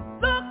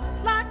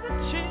 Looks like the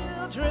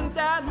children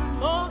that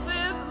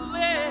Moses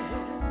led.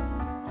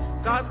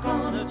 God's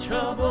gonna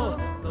trouble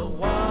the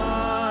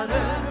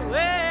water.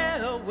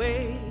 Well,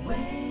 wade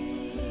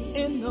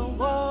in the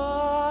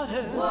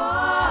water.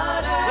 Wade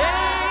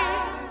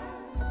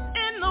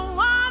in the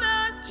water,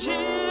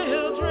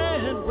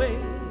 children,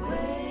 wade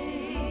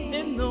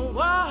in the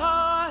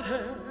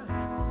water.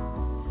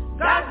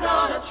 God's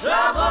gonna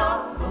trouble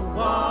the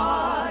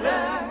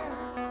water.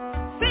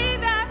 See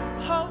that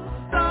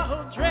host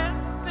all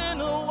dressed in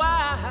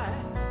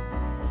white.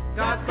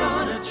 God's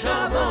gonna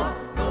trouble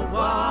the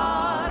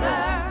water.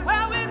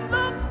 Well, it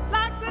looks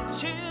like the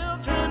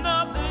children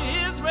of the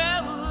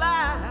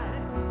Israelites.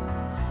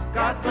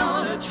 God's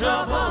gonna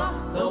trouble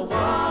the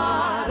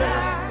water.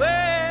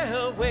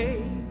 Well,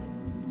 wade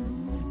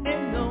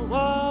in the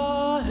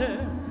water.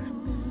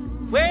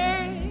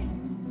 Wade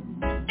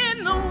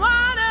in the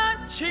water,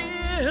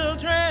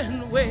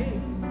 children,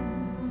 wade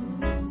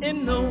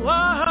in the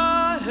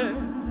water.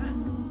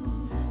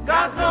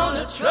 God's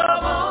gonna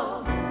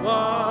trouble the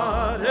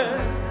water.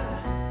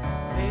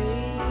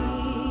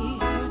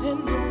 Wade in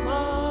the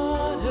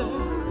water.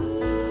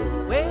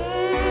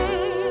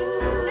 Wade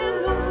in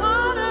the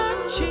water,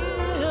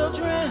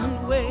 children,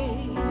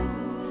 wade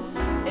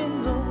in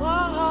the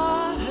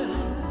water.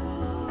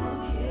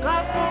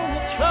 God's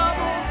gonna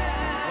trouble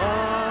the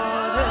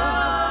water.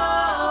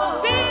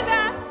 See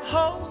that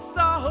host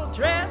all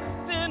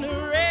dressed in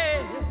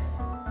red.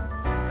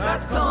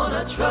 God's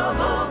gonna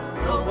trouble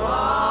the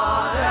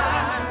water.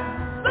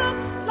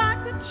 Looks like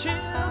the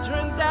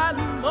children that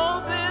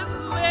Moses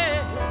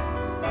led.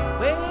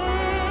 Wade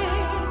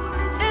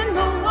in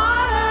the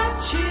water,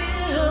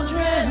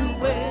 children,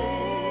 wade.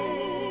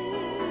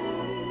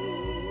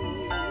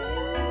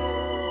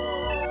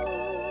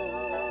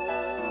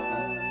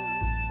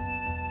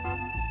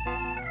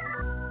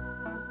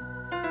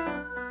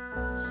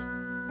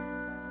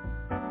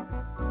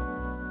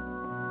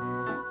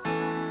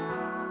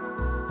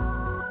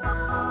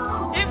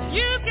 If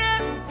you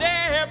get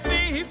there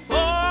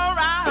before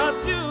I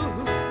do,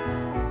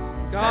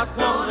 God's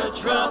gonna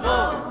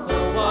trouble the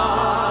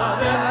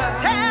water.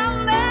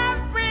 Tell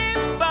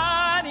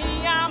everybody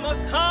I'm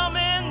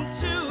a-coming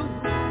to.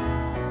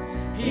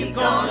 He's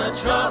gonna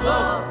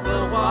trouble the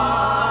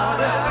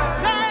water.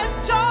 That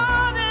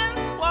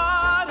Jordan's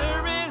water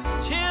is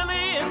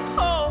chilly and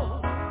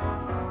cold.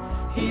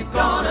 He's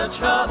gonna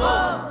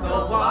trouble the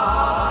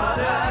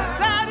water.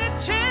 That it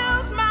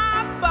chills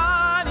my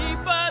body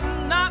but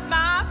not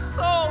my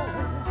soul.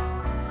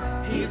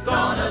 He's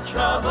gonna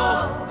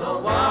trouble the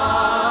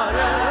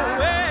water.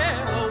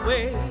 Well,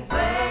 wade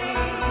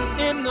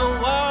in the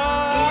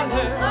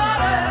water.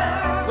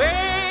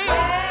 Wade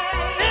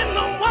in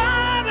the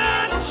water,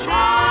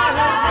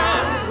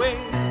 children.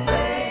 Wade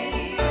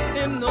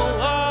in the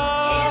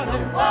water.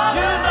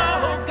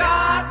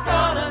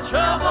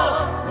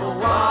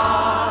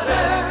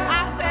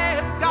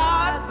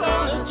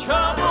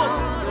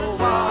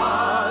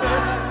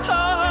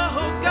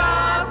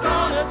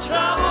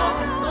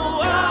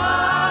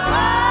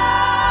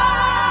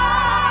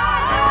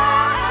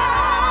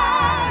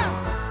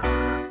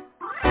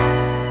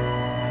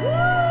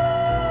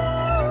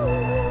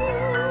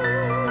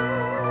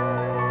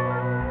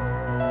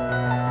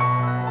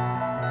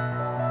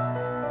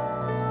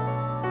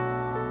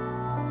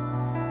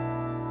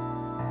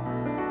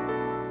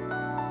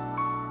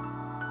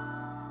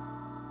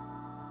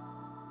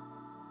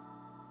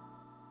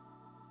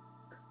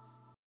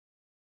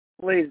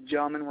 Ladies and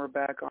gentlemen, we're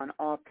back on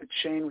Off the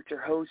Chain with your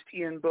host,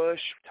 Ian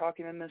Bush,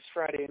 talking on this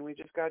Friday, and we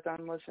just got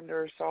done listening to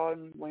our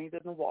song, Wade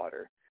in the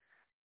Water.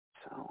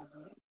 So,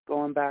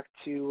 going back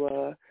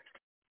to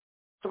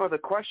some of the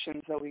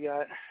questions that we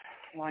got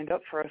lined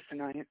up for us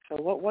tonight. So,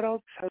 what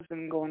else has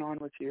been going on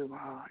with you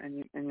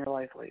in your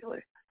life lately?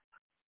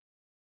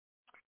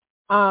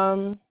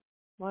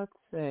 Let's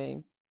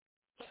see.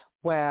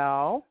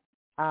 Well,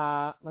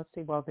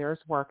 Well, there's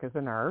work as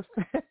a nurse.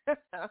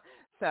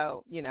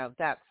 So,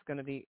 that's going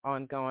to be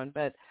ongoing.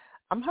 But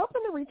I'm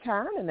hoping to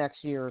retire in the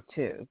next year or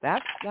two.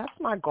 That's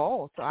my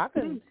goal. So I've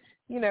been,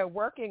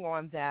 working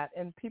on that.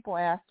 And people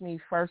ask me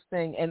first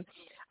thing, and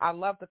I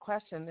love the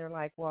question. They're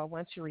like, well,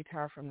 once you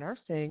retire from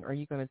nursing, are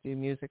you going to do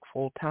music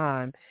full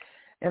time?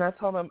 And I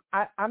told them,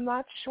 I'm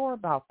not sure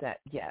about that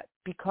yet,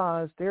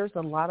 because there's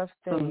a lot of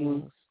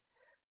things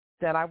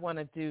that I want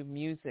to do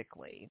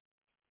musically.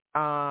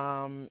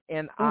 And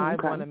I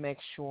want to make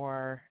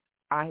sure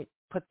I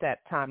put that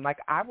time. Like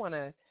I want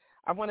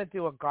to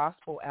do a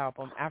gospel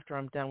album after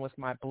I'm done with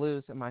my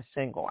blues and my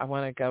single. I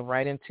want to go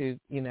right into,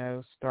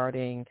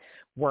 starting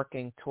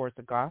working towards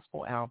a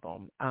gospel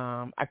album.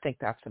 I think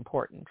that's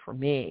important for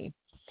me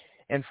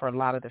and for a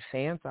lot of the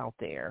fans out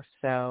there.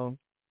 So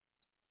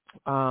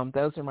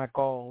those are my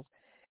goals.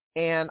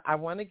 And I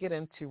want to get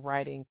into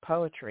writing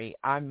poetry.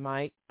 I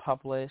might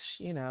publish,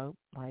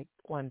 like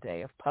one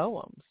day of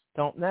poems.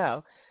 Don't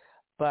know.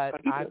 But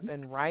I've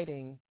been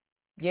writing,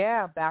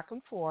 back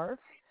and forth,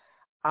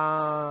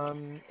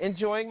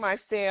 enjoying my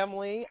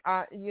family,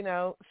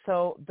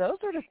 so those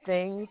are the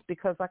things,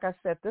 because like I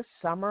said, this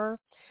summer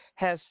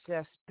has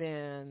just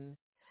been,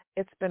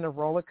 it's been a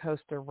roller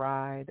coaster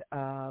ride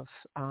of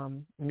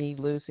me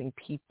losing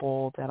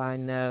people that I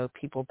know,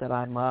 people that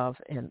I love,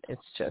 and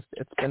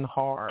it's been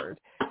hard.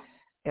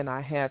 And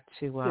I had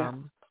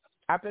to,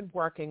 I've been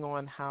working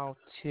on how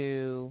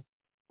to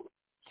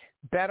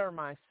better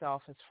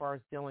myself as far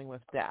as dealing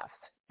with death.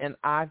 And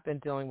I've been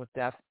dealing with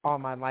death all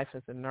my life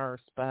as a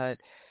nurse, but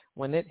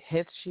when it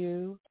hits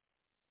you,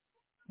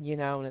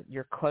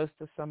 you're close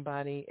to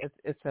somebody,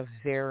 it's a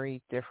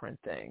very different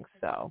thing.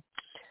 So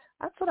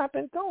that's what I've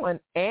been doing.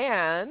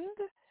 And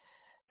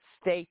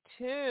stay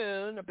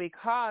tuned,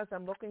 because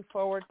I'm looking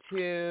forward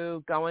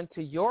to going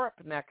to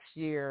Europe next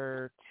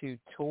year to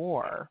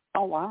tour.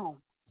 Oh, wow.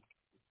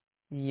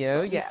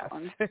 Yes.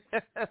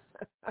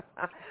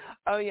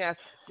 Oh, yes.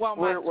 Well,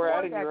 my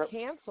tour got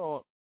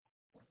canceled.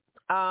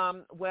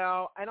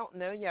 Well, I don't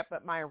know yet,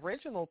 but my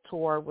original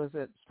tour was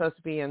supposed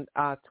to be in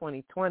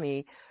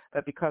 2020,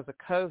 but because of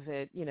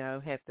COVID,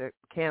 had to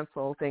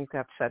cancel. Things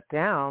got shut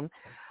down.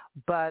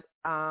 But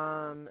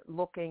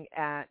looking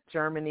at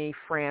Germany,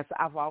 France,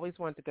 I've always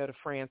wanted to go to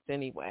France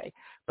anyway,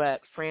 but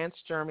France,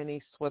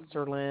 Germany,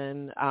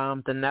 Switzerland,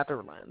 the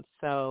Netherlands.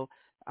 So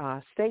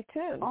stay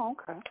tuned. Oh,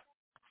 okay.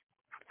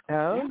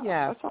 Oh,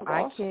 yeah, yes.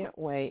 I can't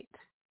wait.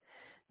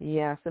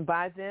 Yes, and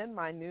by then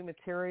my new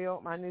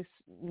material, my new,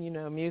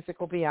 music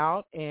will be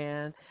out,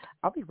 and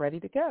I'll be ready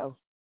to go.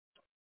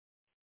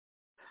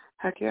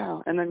 Heck yeah.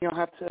 And then you'll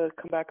have to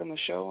come back on the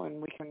show,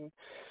 and we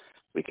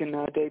can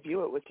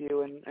debut it with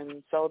you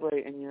and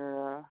celebrate in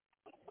your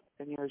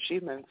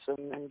achievements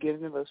and give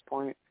them this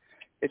point,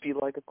 if you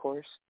like, of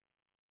course.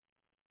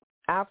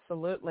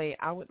 Absolutely.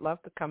 I would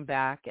love to come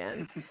back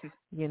and,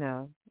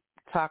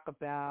 talk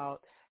about,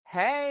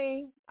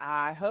 hey,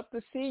 I hope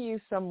to see you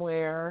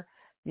somewhere,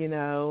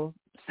 soon.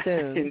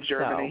 In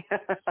Germany. So.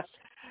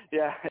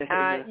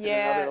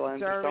 In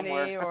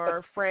Germany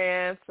or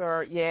France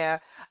or,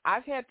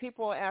 I've had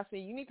people ask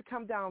me, you need to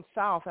come down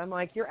south. I'm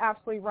like, you're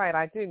absolutely right.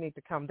 I do need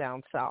to come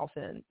down south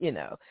and,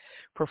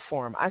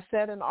 perform. I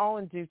said, and all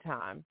in due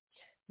time,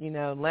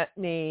 let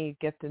me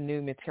get the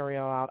new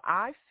material out.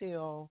 I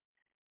feel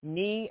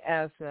me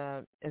as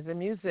a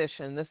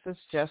musician, this is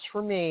just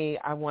for me.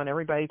 I want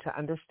everybody to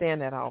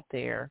understand that out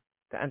there,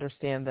 to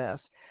understand this.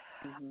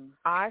 Mm-hmm.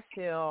 I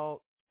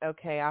feel,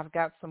 okay, I've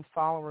got some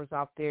followers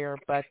out there,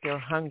 but they're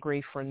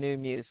hungry for new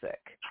music.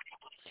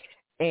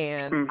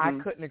 And I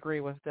couldn't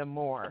agree with them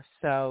more.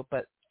 So,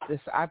 but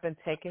I've been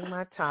taking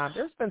my time.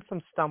 There's been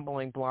some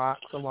stumbling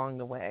blocks along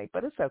the way,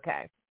 but it's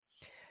okay.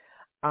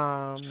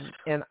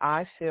 And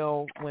I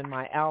feel when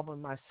my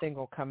album, my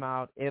single come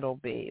out, it'll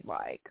be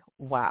like,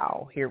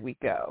 wow, here we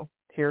go.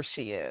 Here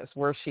she is.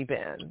 Where's she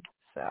been?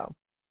 So.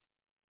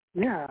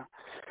 Yeah.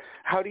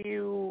 How do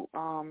you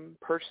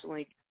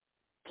personally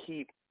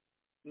keep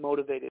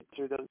motivated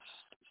through those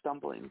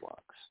stumbling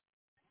blocks?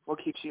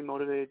 What keeps you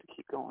motivated to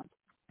keep going?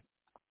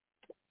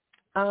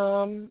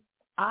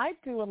 I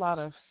do a lot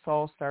of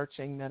soul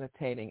searching,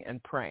 meditating,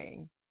 and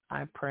praying.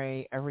 I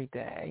pray every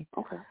day.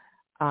 Okay.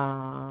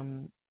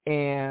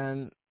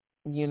 And,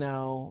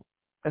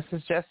 this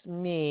is just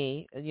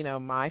me,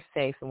 my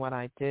faith and what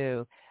I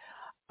do.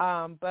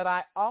 But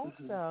I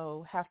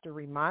also have to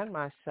remind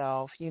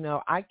myself,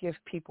 I give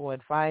people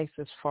advice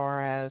as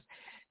far as,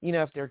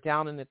 if they're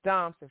down in the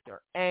dumps, if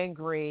they're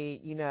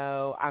angry,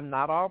 I'm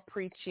not all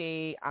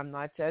preachy, I'm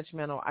not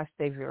judgmental. I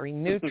stay very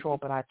neutral,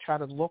 but I try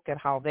to look at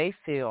how they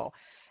feel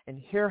and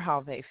hear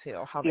how they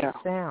feel, how they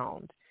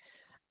sound.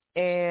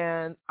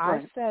 And I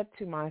Right. said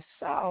to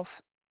myself,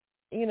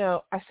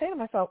 I say to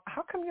myself,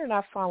 how come you're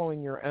not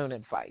following your own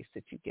advice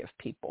that you give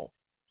people?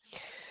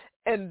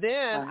 And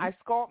then Right. I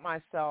scold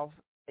myself,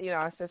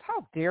 I says,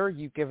 how dare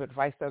you give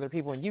advice to other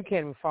people and you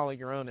can't even follow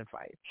your own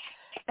advice?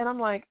 And I'm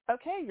like,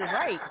 okay, you're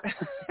right.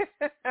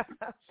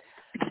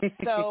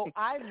 So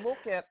I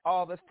look at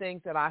all the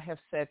things that I have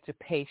said to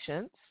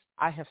patients,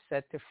 I have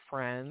said to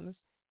friends,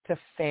 to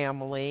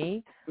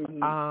family,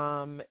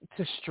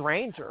 to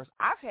strangers.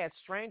 I've had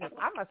strangers.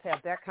 I must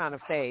have that kind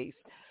of face.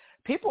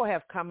 People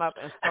have come up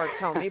and start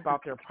telling me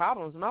about their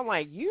problems, and I'm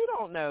like, you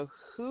don't know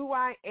who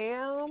I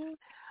am.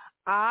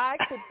 I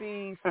could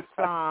be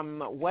some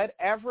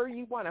whatever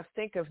you want to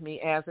think of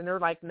me as, and they're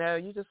like, no,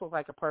 you just look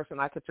like a person.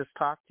 I could just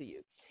talk to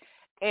you.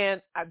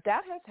 And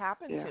that has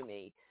happened to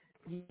me,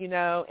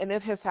 and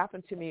it has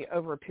happened to me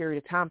over a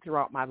period of time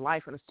throughout my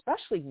life, and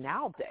especially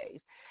nowadays.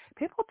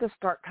 People just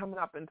start coming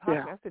up and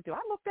talking. I said, do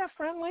I look that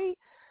friendly?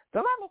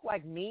 Don't I look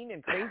like mean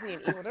and crazy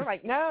and evil? They're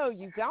like, no,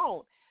 you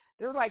don't.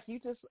 They're like, you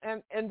just,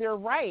 and they're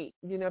right,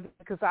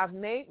 because I've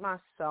made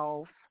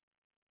myself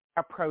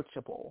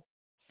approachable,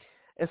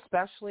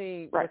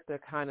 especially with the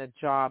kind of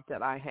job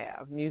that I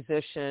have,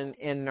 musician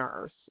and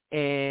nurse.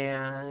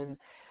 And,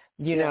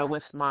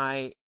 with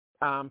my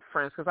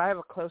friends, because I have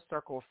a close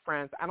circle of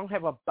friends. I don't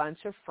have a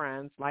bunch of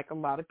friends like a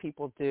lot of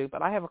people do,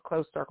 but I have a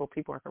close circle of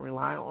people I can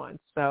rely on.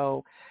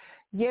 So,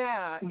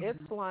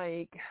 it's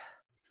like,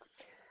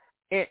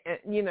 I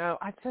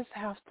just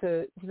have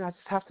to,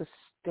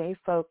 stay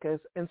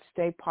focused and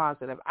stay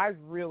positive. I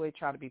really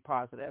try to be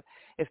positive.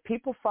 If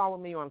people follow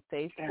me on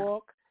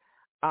Facebook,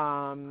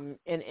 and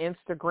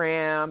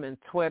Instagram and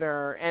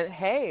Twitter, and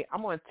hey,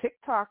 I'm on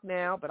TikTok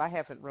now, but I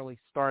haven't really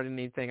started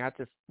anything. I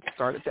just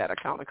started that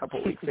account a couple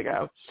of weeks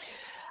ago.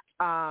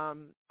 I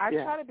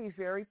try to be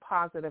very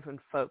positive and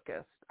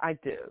focused. I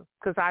do,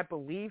 because I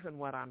believe in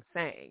what I'm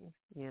saying,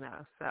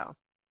 so.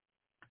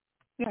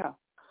 Yeah.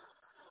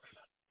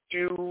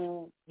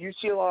 Do you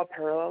see a lot of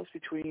parallels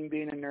between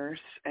being a nurse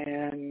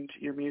and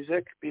your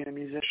music, being a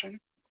musician?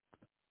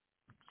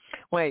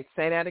 Wait,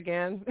 say that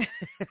again.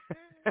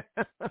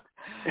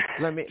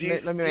 let me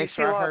make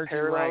sure I heard you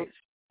right.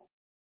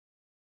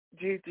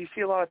 Do you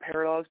see a lot of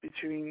parallels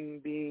between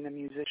being a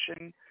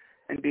musician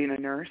and being a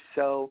nurse?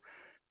 So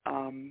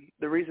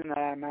the reason that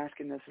I'm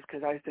asking this is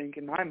because I think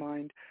in my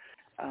mind,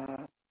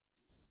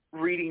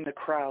 reading the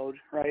crowd,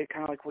 right,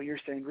 kind of like what you're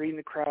saying, reading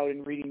the crowd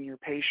and reading your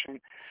patient,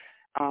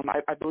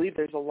 I believe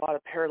there's a lot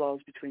of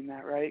parallels between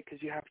that, right?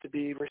 Because you have to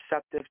be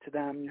receptive to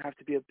them. You have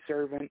to be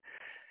observant.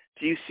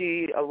 Do you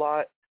see a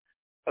lot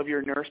of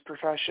your nurse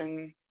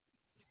profession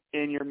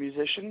in your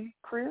musician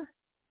career?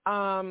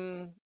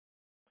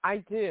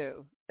 I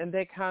do, and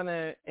they kind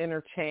of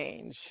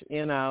interchange.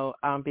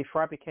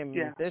 Before I became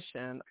a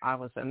musician, I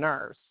was a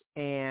nurse,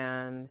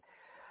 and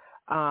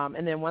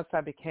then once I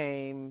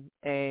became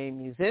a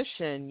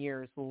musician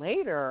years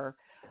later,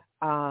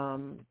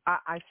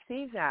 I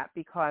see that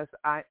because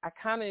I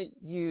kind of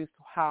use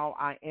how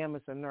I am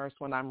as a nurse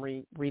when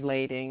I'm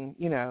relating,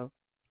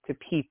 to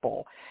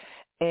people.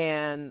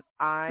 And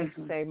I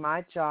say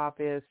my job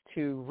is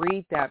to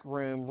read that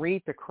room,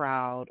 read the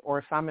crowd, or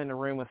if I'm in a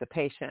room with a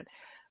patient.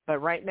 But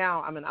right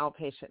now I'm an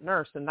outpatient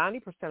nurse, and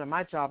 90% of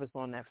my job is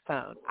on that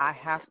phone. I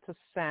have to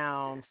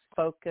sound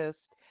focused,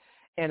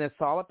 and it's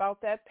all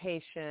about that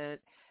patient.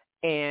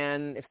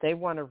 And if they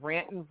want to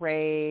rant and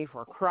rave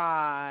or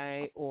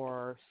cry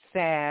or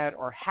sad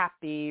or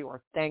happy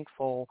or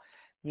thankful,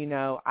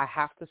 I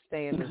have to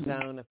stay in the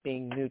zone of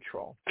being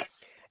neutral.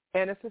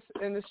 And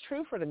it's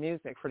true for the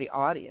music, for the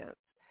audience.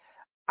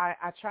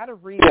 I try to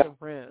read the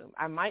room.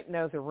 I might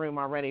know the room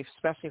already,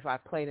 especially if I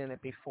played in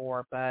it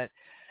before, but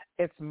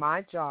it's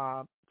my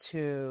job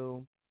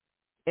to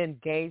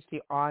engage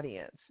the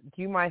audience.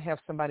 You might have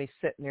somebody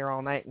sitting there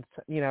all night and,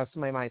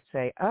 somebody might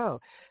say, oh,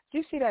 do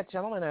you see that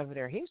gentleman over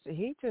there? He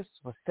just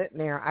was sitting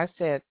there. I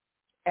said,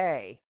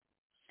 A,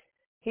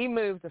 he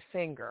moved a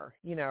finger.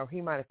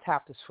 He might have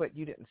tapped his foot.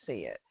 You didn't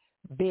see it.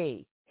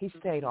 B, he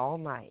stayed all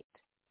night.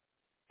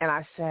 And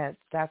I said,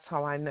 that's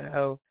how I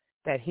know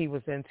that he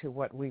was into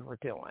what we were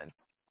doing.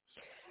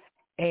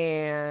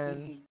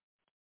 And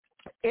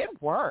it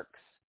works.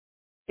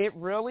 It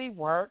really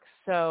works.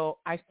 So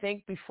I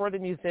think before the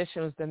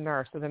musician was the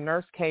nurse. So the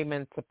nurse came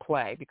into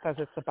play because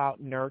it's about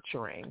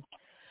nurturing.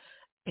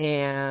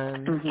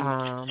 And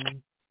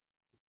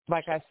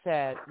like I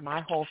said, my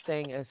whole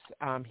thing is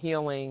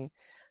healing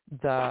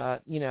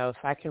if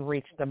I can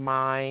reach the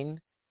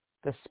mind,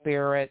 the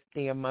spirit,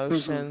 the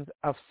emotions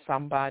of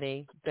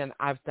somebody, then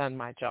I've done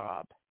my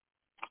job.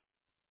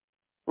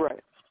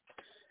 Right.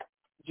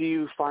 Do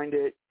you find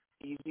it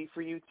easy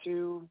for you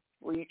to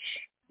reach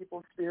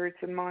people's spirits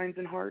and minds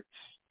and hearts?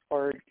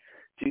 Or do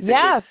you think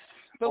it's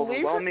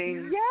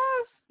overwhelming?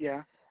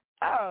 Yes.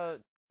 Yeah.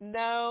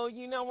 No,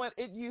 you know what?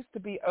 It used to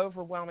be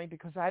overwhelming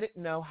because I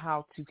didn't know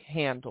how to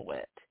handle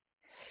it.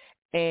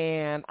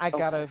 And I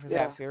got over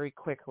that very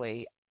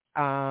quickly.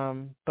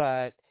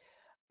 But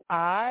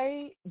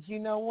you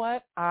know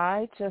what?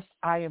 I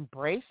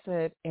embrace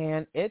it,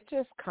 and it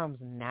just comes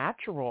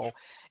natural.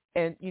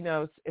 And,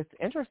 it's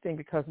interesting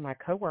because my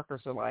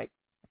coworkers are like,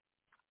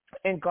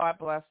 and God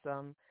bless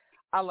them,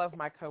 I love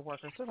my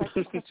coworkers. They're like,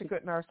 you're such a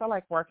good nurse. I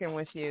like working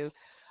with you.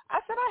 I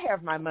said, I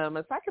have my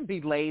moments. I can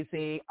be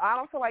lazy. I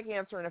don't feel like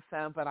answering the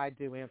phone, but I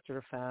do answer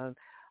the phone.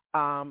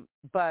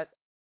 But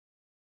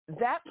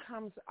that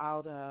comes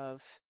out of,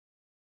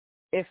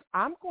 if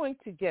I'm going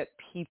to get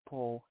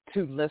people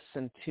to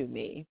listen to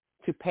me,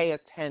 to pay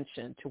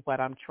attention to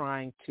what I'm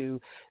trying to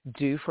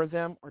do for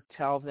them or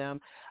tell them,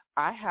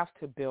 I have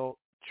to build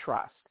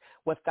trust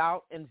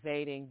without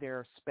invading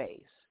their space.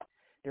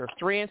 There are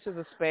 3 inches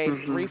of space,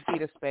 3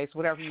 feet of space,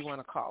 whatever you want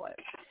to call it.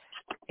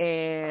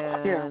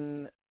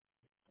 And,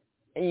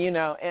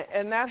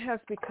 and that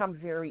has become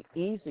very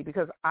easy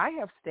because I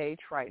have stage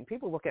fright. And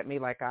people look at me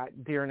like a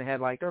deer in the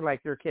headlight. They're like,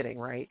 you're kidding,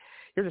 right?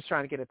 You're just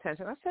trying to get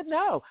attention. I said,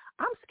 no,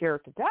 I'm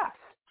scared to death.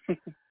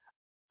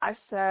 I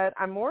said,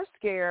 I'm more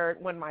scared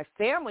when my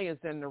family is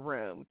in the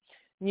room,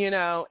 and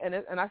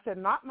I said,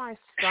 not my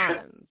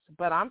sons,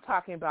 but I'm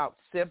talking about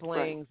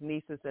siblings,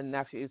 nieces, and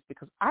nephews,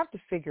 because I have to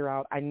figure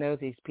out, I know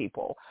these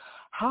people.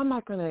 How am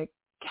I going to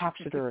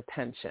capture their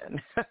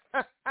attention?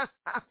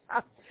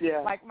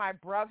 Like my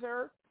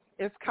brother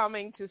is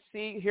coming to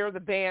hear the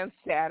band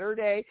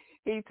Saturday.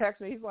 He texts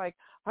me, he's like,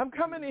 I'm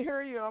coming to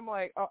hear you. I'm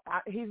like,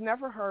 he's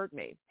never heard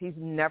me. He's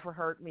never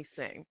heard me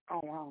sing.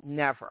 Oh, wow.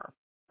 Never.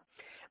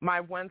 My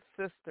one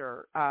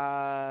sister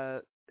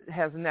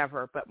has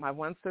never, but my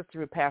one sister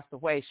who passed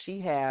away,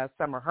 she has.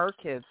 Some of her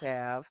kids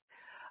have,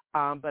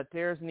 but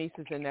there's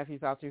nieces and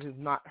nephews out there who've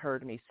not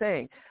heard me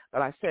sing.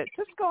 But I said,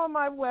 just go on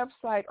my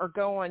website or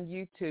go on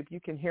YouTube. You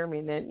can hear me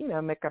and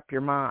then, make up your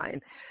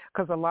mind.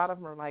 Because a lot of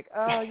them are like,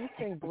 oh, you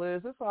sing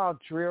blues. It's all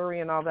dreary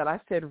and all that. I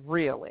said,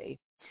 really?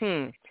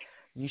 You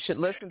should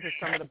listen to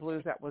some of the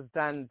blues that was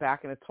done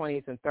back in the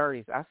 20s and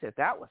 30s. I said,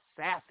 that was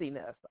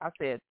sassiness. I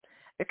said,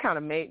 it kind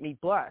of made me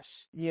blush,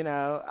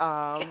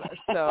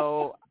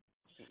 so,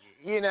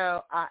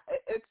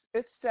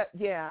 it's that,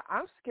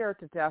 I'm scared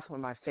to death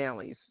when my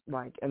family's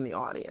like in the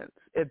audience.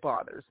 It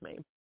bothers me.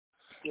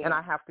 Yeah. And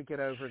I have to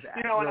get over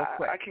that real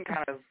quick. I can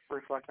kind of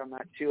reflect on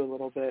that too a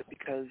little bit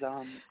because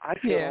I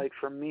feel like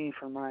for me,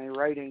 for my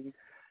writing,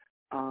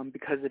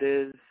 because it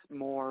is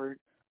more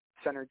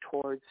centered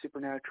towards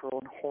supernatural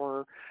and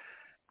horror,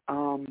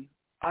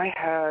 I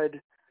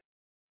had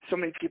so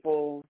many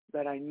people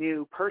that I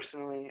knew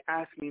personally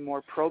ask me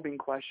more probing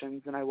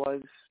questions than I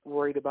was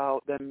worried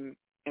about them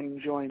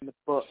enjoying the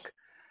book.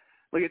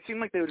 Like, it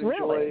seemed like they would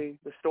enjoy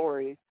the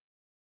story.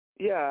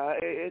 Yeah,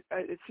 it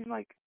seemed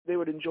like they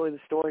would enjoy the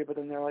story, but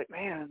then they're like,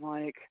 man,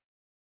 like,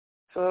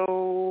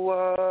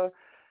 so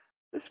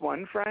this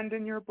one friend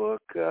in your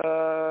book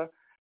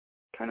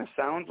kind of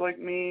sounds like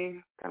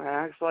me, kind of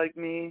acts like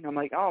me. And I'm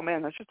like, oh,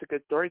 man, that's just a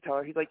good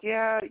storyteller. He's like,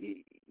 yeah,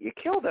 you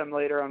kill them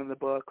later on in the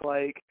book.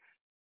 Like,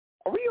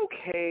 are we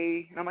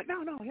okay? And I'm like,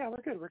 no, yeah,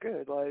 we're good.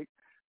 Like,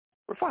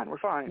 we're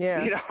fine. Yeah.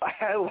 I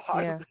had a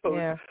lot of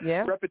those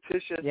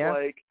repetitious,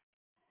 like,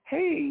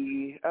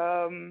 hey,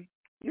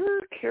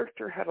 your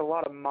character had a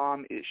lot of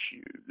mom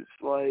issues.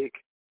 Like,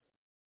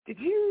 did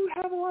you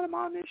have a lot of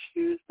mom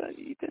issues that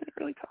you didn't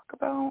really talk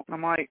about? And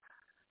I'm like,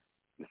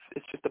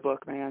 it's just a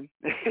book, man.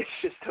 It's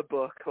just a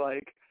book.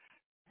 Like,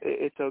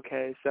 it's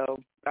okay. So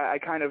I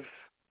kind of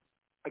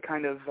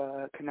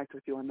connect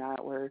with you on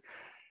that, where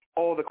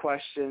all the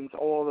questions,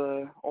 all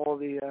the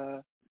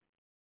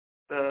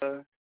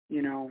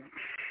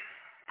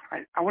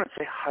I wouldn't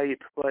say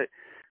hype, but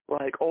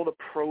like all the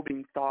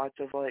probing thoughts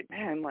of like,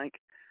 man, like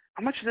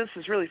how much of this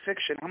is really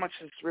fiction? How much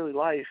is really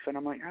life? And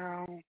I'm like,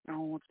 no,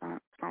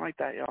 it's not like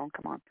that, y'all.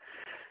 Come on.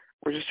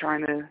 We're just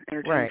trying to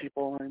entertain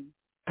people. And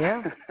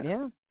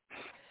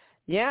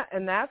Yeah,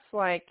 and that's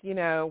like,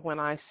 when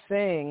I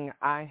sing,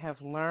 I have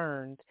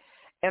learned,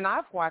 and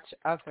I've watched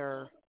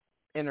other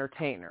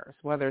entertainers,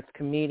 whether it's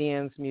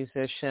comedians,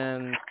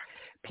 musicians,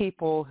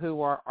 people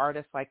who are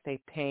artists, like they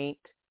paint,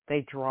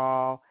 they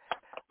draw,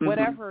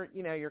 whatever,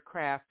 your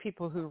craft,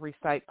 people who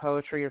recite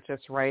poetry or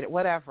just write it,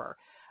 whatever.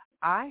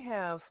 I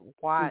have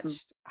watched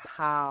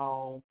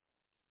how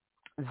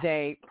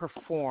they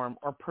perform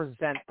or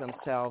present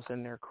themselves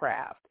in their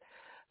craft.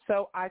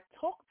 So I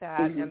took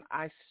that and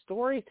I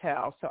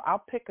storytell. So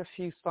I'll pick a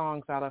few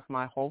songs out of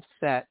my whole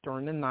set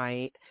during the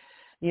night,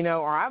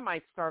 or I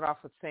might start off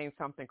with saying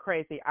something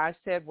crazy. I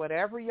said,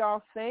 whatever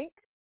y'all think,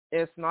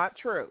 it's not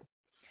true.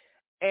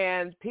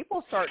 And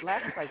people start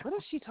laughing, like, what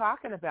is she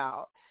talking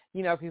about?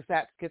 Because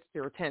that gets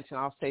their attention.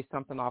 I'll say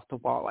something off the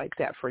wall like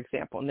that, for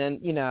example. And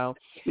then, I'll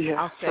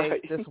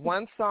say this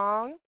one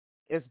song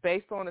is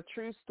based on a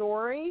true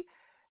story.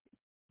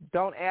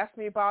 Don't ask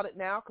me about it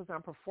now because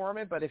I'm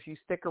performing, but if you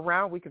stick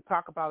around, we can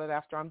talk about it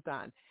after I'm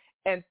done.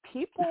 And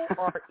people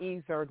are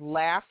either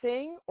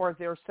laughing or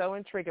they're so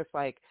intrigued. It's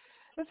like,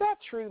 is that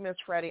true, Miss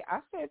Freddie? I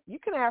said, you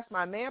can ask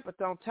my man, but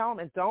don't tell him.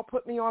 And don't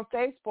put me on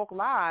Facebook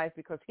Live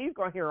because he's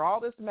going to hear all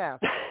this mess.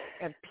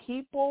 And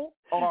people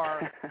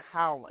are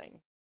howling.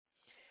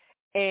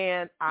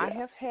 And I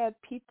have had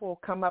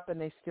people come up,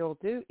 and they still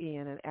do,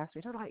 Ian, and ask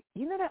me, they're like,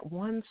 you know that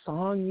one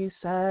song you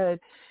said,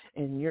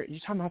 and you're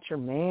talking about your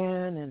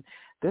man, and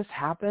this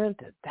happened?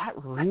 Did that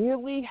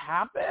really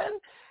happen?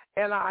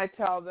 And I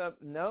tell them,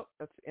 nope,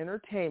 that's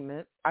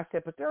entertainment. I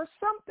said, but there are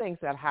some things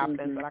that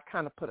happen, but I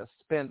kind of put a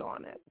spin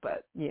on it.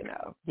 But, you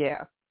know,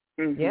 yeah.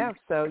 Yeah,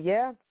 so,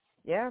 yeah,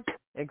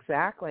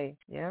 exactly,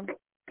 yeah.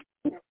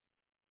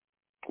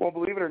 Well,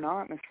 believe it or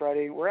not, Miss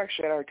Freddye, we're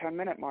actually at our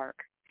 10-minute mark.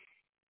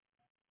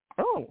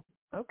 Oh,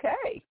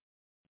 okay.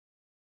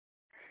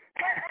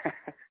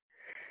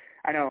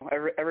 I know.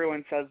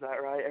 Everyone says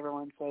that, right?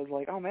 Everyone says,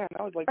 like, oh, man,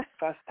 that was like the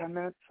fast 10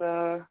 minutes,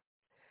 or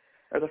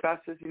the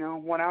fastest,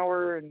 1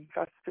 hour and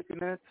fastest 50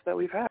 minutes that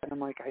we've had. And I'm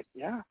like,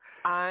 yeah.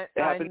 I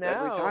happens know.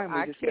 every time.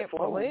 We just get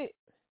flowing.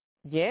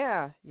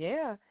 Yeah.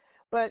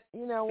 But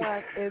you know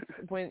what? It's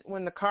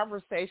when the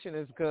conversation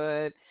is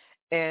good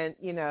and,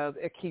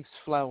 it keeps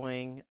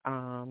flowing,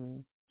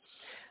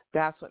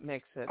 that's what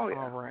makes it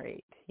all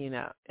right,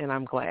 and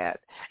I'm glad.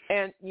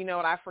 And you know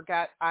what I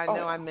forgot? I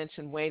know I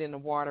mentioned Wade in the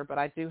Water, but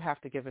I do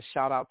have to give a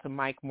shout-out to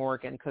Mike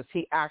Morgan because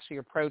he actually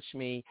approached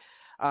me.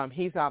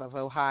 He's out of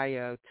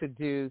Ohio to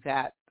do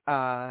that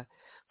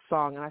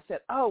song. And I said,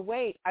 oh,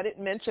 wait, I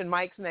didn't mention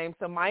Mike's name.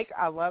 So, Mike,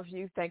 I love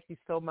you. Thank you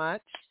so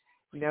much.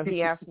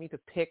 He asked me to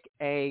pick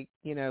a,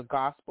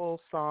 gospel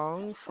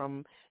song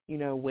from,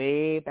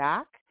 way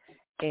back.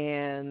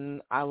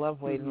 And I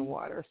love Wade in the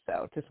Water,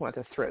 so just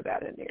wanted to throw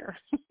that in there.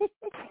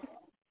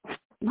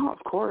 No, of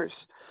course.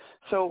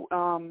 So,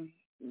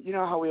 you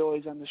know how we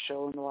always end the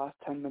show in the last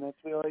 10 minutes.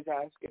 We always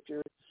ask if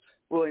you're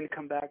willing to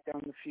come back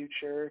down in the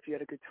future, if you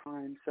had a good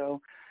time.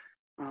 So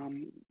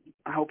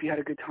I hope you had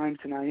a good time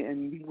tonight,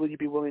 and will you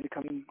be willing to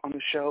come on the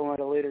show at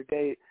a later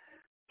date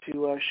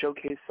to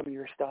showcase some of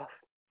your stuff?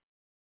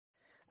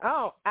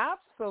 Oh,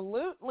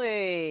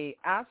 absolutely.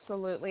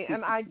 Absolutely.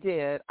 And I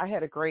did. I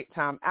had a great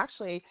time.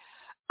 Actually,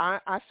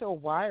 I feel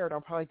wired.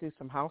 I'll probably do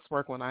some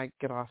housework when I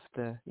get off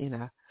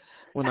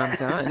when I'm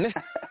done.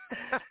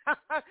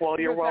 Well,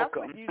 you're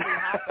welcome. That's what usually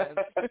happens.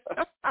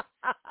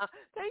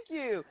 Thank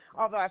you.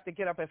 Although I have to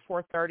get up at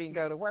 4:30 and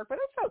go to work, but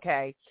it's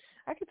okay.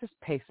 I could just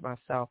pace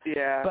myself.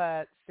 Yeah.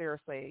 But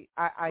seriously,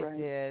 I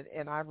did,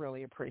 and I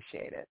really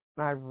appreciate it.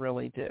 I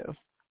really do.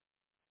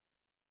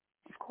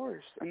 Of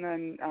course. And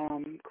then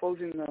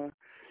closing the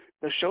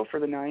show for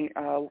the night,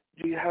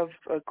 do you have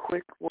a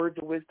quick words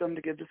of wisdom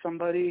to give to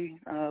somebody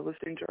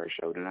listening to our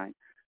show tonight?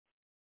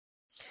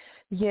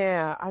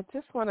 Yeah, I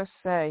just want to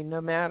say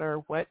no matter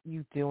what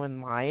you do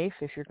in life,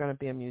 if you're going to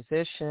be a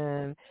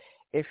musician,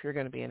 if you're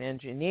going to be an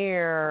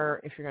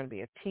engineer, if you're going to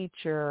be a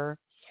teacher,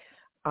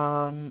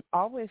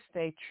 always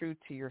stay true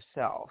to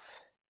yourself.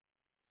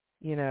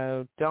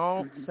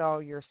 Don't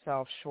sell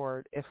yourself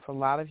short. If a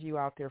lot of you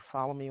out there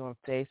follow me on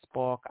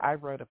Facebook, I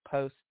wrote a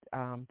post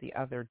the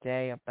other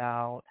day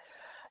about,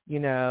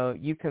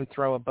 you can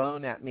throw a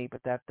bone at me,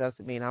 but that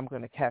doesn't mean I'm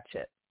going to catch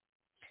it.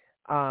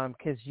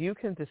 Because you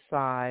can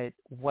decide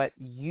what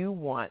you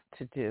want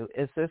to do.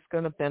 Is this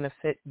going to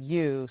benefit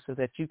you so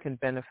that you can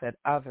benefit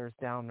others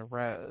down the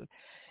road?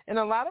 And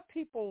a lot of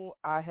people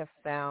I have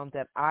found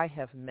that I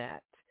have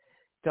met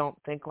don't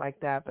think like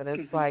that, but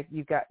it's like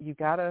you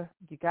gotta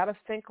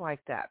think like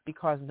that,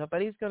 because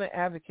nobody's going to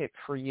advocate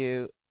for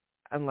you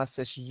unless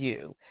it's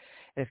you.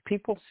 If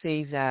people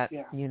see that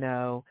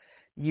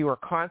you are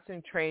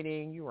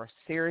concentrating, you are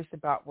serious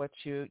about what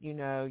you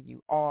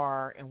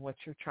are and what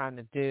you're trying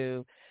to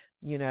do,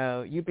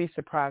 you'd be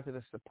surprised at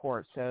the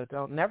support. So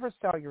don't never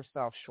sell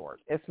yourself short.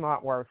 It's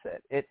not worth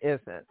it. It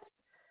isn't.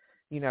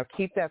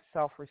 Keep that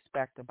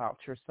self-respect about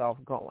yourself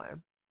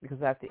going,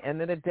 because at the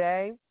end of the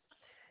day,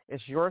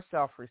 it's your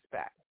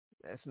self-respect.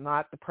 It's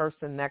not the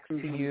person next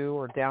to you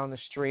or down the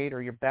street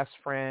or your best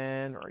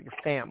friend or your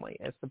family.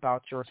 It's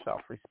about your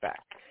self-respect.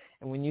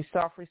 And when you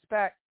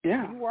self-respect,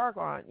 you are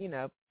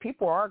going,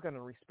 people are going to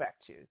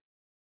respect you,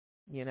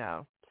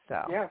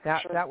 So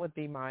that would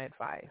be my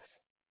advice.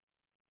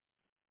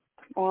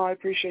 Well, I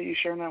appreciate you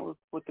sharing that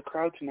with the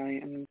crowd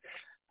tonight. And,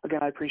 again,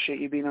 I appreciate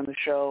you being on the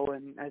show.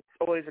 And it's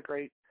always a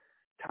great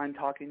time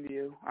talking to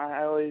you.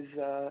 I always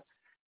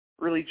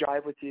really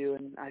jive with you,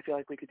 and I feel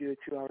like we could do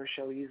a 2-hour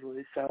show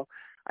easily. So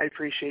I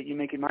appreciate you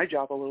making my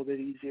job a little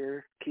bit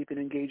easier, keeping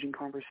engaging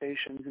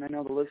conversations, and I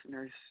know the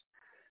listeners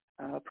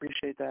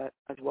appreciate that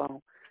as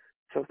well.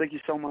 So thank you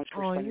so much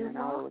for spending an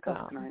hour with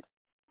us tonight.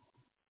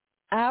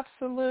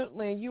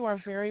 Absolutely. You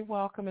are very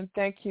welcome, and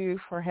thank you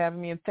for having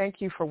me, and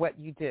thank you for what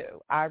you do.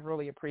 I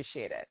really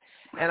appreciate it.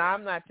 And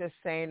I'm not just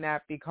saying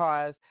that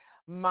because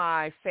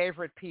my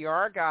favorite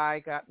PR guy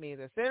got me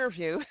this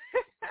interview.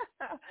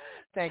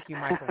 Thank you,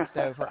 Michael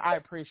Stover. I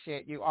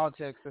appreciate you. All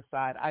jokes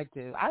aside, I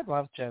do. I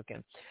love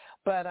joking.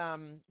 But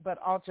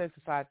all jokes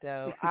aside,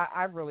 though,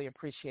 I really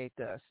appreciate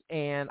this.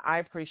 And I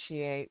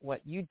appreciate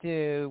what you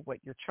do, what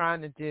you're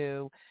trying to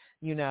do,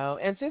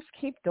 and just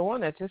keep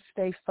doing it. Just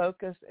stay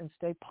focused and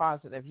stay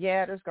positive.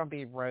 Yeah, there's going to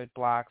be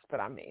roadblocks, but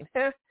I mean,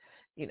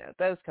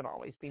 those can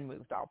always be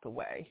moved out the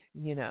way,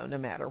 no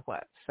matter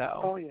what.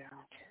 So oh, yeah.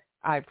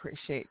 I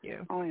appreciate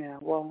you. Oh, yeah.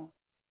 Well,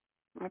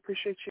 I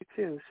appreciate you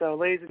too. So,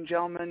 ladies and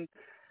gentlemen,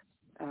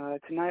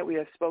 tonight we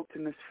have spoke to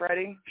Miss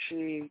Freddye.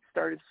 She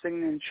started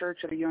singing in church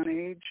at a young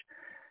age,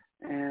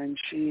 and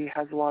she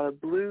has a lot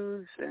of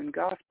blues and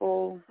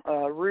gospel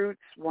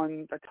roots,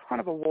 won a ton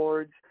of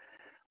awards.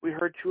 We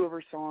heard 2 of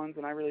her songs,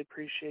 and I really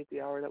appreciate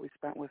the hour that we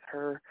spent with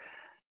her.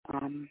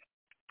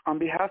 On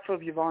behalf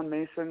of Yvonne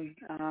Mason,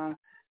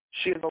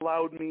 she has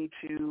allowed me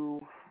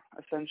to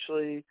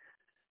essentially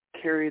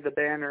carry the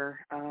banner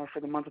for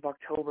the month of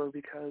October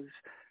because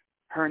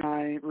her and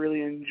I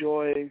really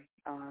enjoy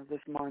this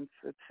month.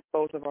 It's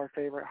both of our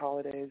favorite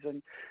holidays,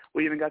 and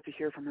we even got to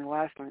hear from her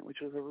last night, which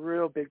was a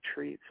real big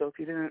treat. So if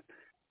you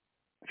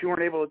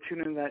weren't able to tune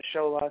into that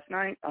show last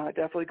night,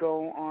 definitely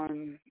go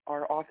on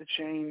our Off the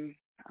Chain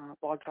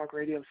Blog Talk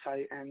Radio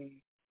site and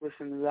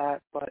listen to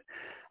that. But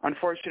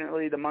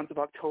unfortunately, the month of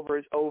October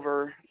is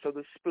over, so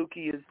the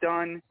spooky is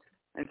done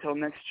until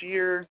next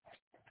year.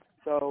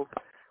 So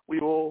we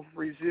will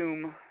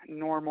resume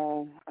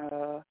normal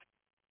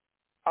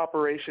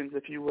operations,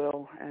 if you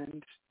will,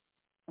 and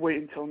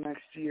wait until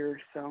next year.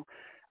 So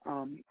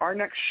our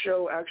next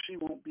show actually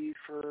won't be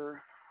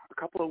for a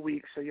couple of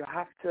weeks, so you'll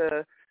have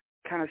to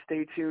kind of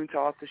stay tuned to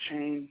Off the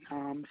Chain,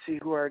 see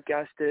who our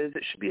guest is.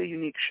 It should be a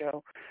unique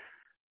show,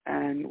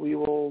 and we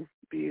will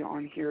be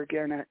on here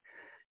again at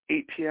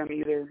 8 p.m.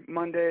 either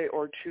Monday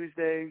or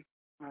Tuesday,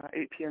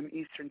 8 p.m.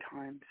 Eastern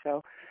Time.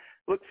 So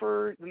look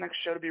for the next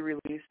show to be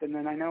released. And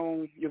then I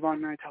know Yvonne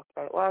and I talked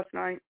about it last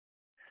night,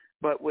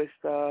 but with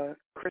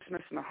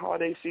Christmas and the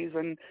holiday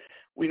season,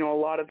 we know a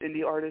lot of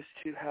indie artists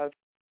who have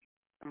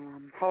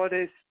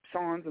holiday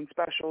songs and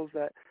specials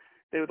that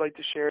they would like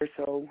to share.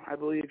 So I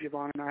believe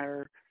Yvonne and I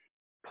are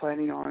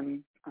planning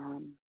on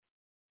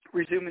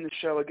resuming the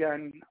show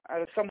again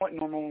at a somewhat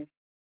normal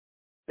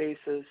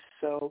basis,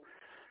 so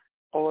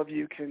all of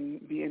you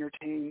can be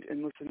entertained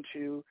and listen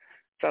to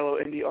fellow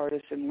indie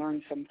artists and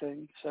learn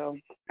something. So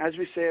as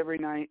we say every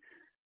night,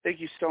 thank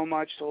you so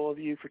much to all of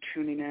you for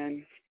tuning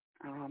in.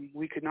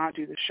 We could not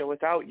do this show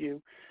without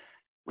you.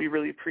 We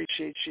really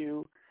appreciate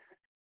you.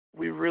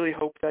 We really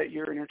hope that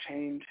you're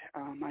entertained.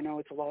 I know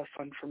it's a lot of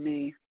fun for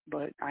me,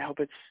 but I hope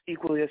it's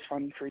equally as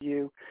fun for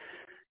you.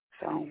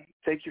 So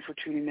thank you for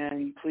tuning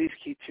in. Please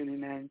keep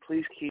tuning in.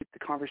 Please keep the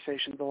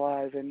conversations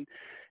alive. And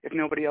if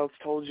nobody else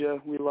told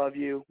you, we love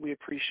you. We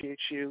appreciate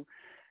you.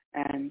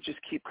 And just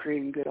keep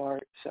creating good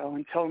art. So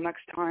until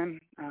next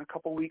time, a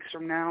couple weeks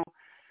from now,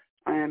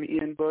 I am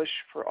Ian Bush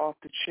for Off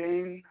the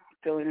Chain,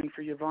 filling in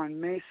for Yvonne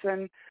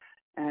Mason.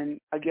 And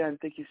again,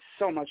 thank you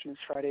so much, Ms.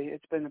 Freddye.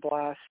 It's been a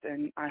blast,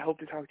 and I hope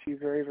to talk to you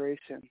very, very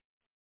soon.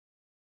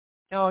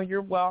 Oh,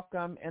 you're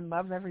welcome, and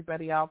love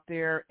everybody out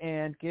there,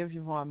 and give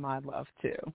Yvonne my love, too.